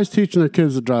 Yeah. Nobody's teaching their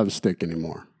kids to drive a stick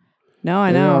anymore. No,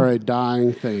 I They know. are a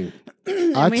dying thing.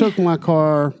 I took my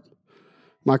car,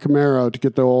 my Camaro, to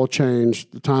get the oil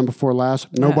changed the time before last.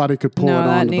 Nobody could pull it that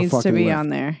onto the needs fucking to be lift. on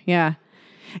there. Yeah.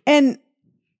 And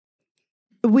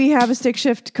we have a stick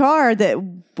shift car that,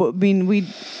 I mean, we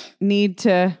need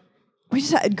to.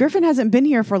 Griffin hasn't been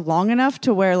here for long enough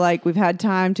to where like we've had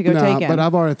time to go take him. But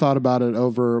I've already thought about it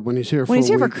over when he's here. When he's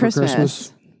here for a week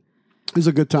Christmas. It's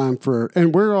a good time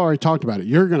and we're already talked about it.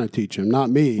 You're going to teach him, not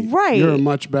me. Right. You're a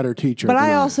much better teacher. But than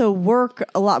I also work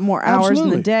a lot more hours in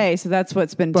Absolutely. the day, so that's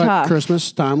what's been But tough.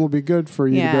 Christmas time will be good for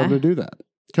you to Yeah. be able to do that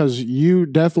because you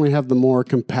definitely have the more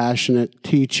compassionate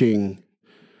teaching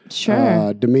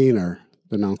Sure. demeanor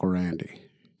than Uncle Randy.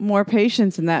 More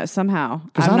patience in that somehow.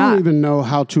 Because I don't even know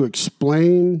how to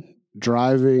explain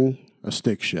driving a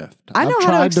stick shift. I know I've how to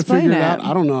tried to explain figure it it. out.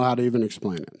 I don't know how to even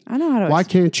explain it. I know how to. Why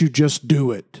can't you just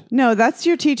do it? No, that's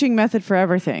your teaching method for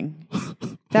everything.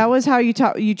 That was how you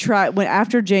taught. You tried when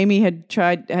after Jamie had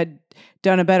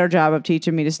done a better job of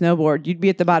teaching me to snowboard. You'd be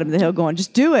at the bottom of the hill going,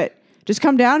 "Just do it. Just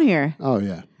come down here." Oh,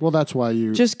 yeah. Well, that's why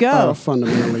you Just go. are a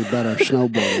fundamentally better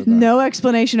snowboarder. than- No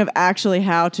explanation of actually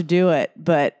how to do it,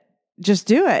 but just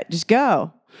do it. Just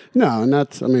go. No, and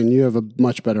that's, I mean, you have a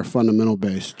much better fundamental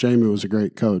base. Jamie was a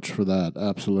great coach for that.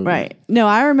 Absolutely. Right. No,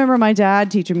 I remember my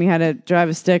dad teaching me how to drive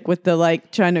a stick with the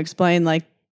like trying to explain like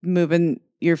moving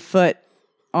your foot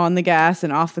on the gas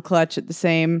and off the clutch at the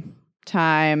same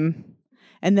time.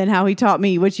 And then how he taught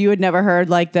me, which you had never heard,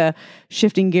 like the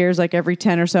shifting gears like every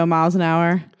 10 or so miles an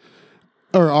hour.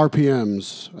 Or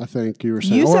RPMs, I think you were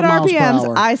saying. You Or said miles per RPMs.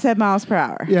 hour. I said miles per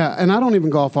hour. Yeah, and I don't even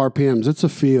go off RPMs. It's a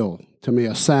feel to me,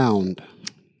 a sound.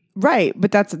 Right.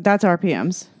 But that's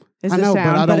RPMs. Is I the know,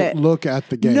 sound, but I don't look at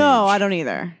the gauge. No, I don't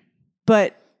either.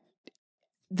 But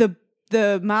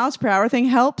the miles per hour thing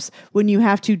helps when you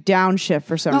have to downshift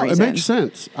for some No, reason. it makes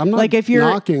sense. I'm not Like if you're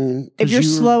knocking. 'cause if you're you-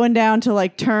 slowing down to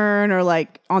like turn or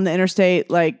like on the interstate,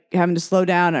 like having to slow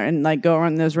down and like go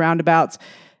around those roundabouts,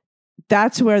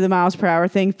 that's where the miles per hour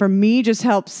thing for me just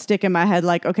helps stick in my head.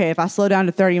 Like, okay, if I slow down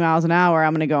to 30 miles an hour,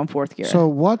 I'm going to go in fourth gear. So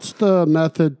what's the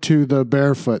method to the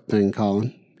barefoot thing,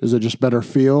 Colin? Is it just better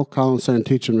feel? Colin's saying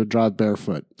teach him to drive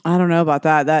barefoot. I don't know about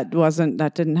that. That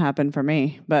didn't happen for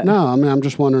me. But No, I mean, I'm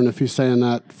just wondering if he's saying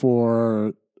that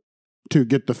to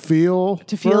get the feel.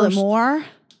 to feel first. it more,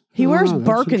 he wears that's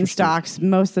Birkenstocks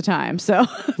most of the time. So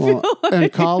Well,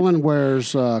 and Colin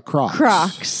wears Crocs.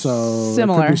 Crocs. So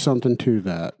Similar. there could be something to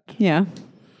that. yeah,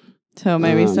 so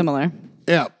maybe similar.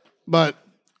 Yeah, but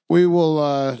we will.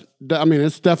 I mean,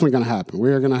 it's definitely going to happen.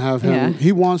 We are going to have him. Yeah.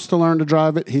 He wants to learn to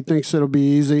drive it. He thinks it'll be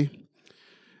easy.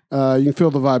 You can feel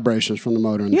the vibrations from the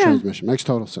motor and the Yeah. transmission. Makes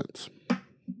total sense.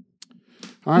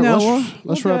 All right, No,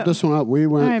 let's we'll wrap do it. this one up. We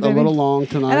went All right, a baby. little long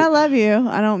tonight. And I love you.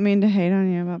 I don't mean to hate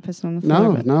on you about pissing on the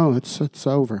floor. but- No, it's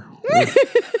over.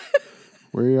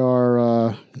 We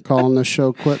are calling this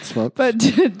show quits, folks. But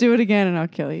do it again and I'll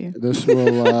kill you. This will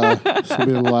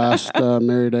be the last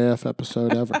Married AF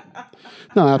episode ever.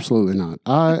 No, absolutely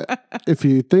not. If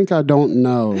you think I don't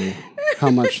know how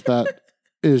much that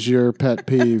is your pet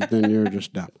peeve, then you're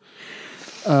just dumb.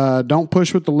 Don't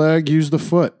push with the leg. Use the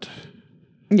foot.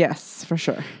 Yes, for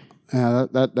sure. Yeah,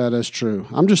 that is true.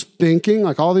 I'm just thinking,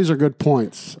 like, all these are good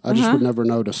points. I just Uh-huh. would never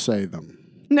know to say them.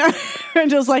 No, I'm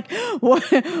just like,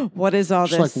 what is all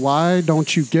It's this? like, why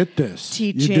don't you get this?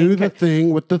 Teaching. You do the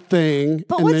thing with the thing,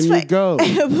 But and what's then you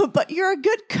go. But you're a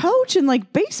good coach in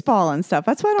like baseball and stuff.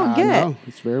 That's what I don't I get. know.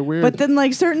 It's very weird. But then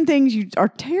like certain things you are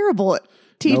terrible at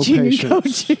teaching and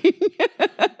patience. coaching.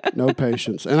 No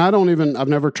patience. And I've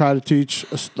never tried to teach,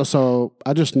 so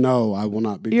I just know I will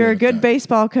not be You're a at good that.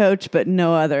 baseball coach, but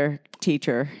no other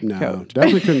teacher. No, coach.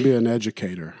 definitely couldn't be an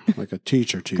educator, like a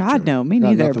teacher. God, no, me Got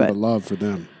neither, nothing but- love for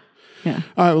them. Yeah.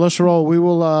 All right, well, let's roll. We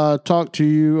will talk to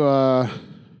you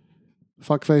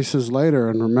fuckfaces later,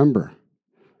 and remember,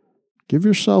 give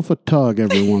yourself a tug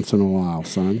every once in a while,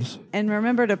 sons. And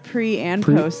remember to pre and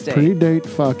post date. Pre-date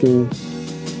fucking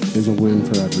is a win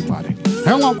for everybody.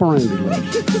 Hell, Uncle Randy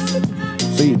loves you.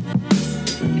 See you.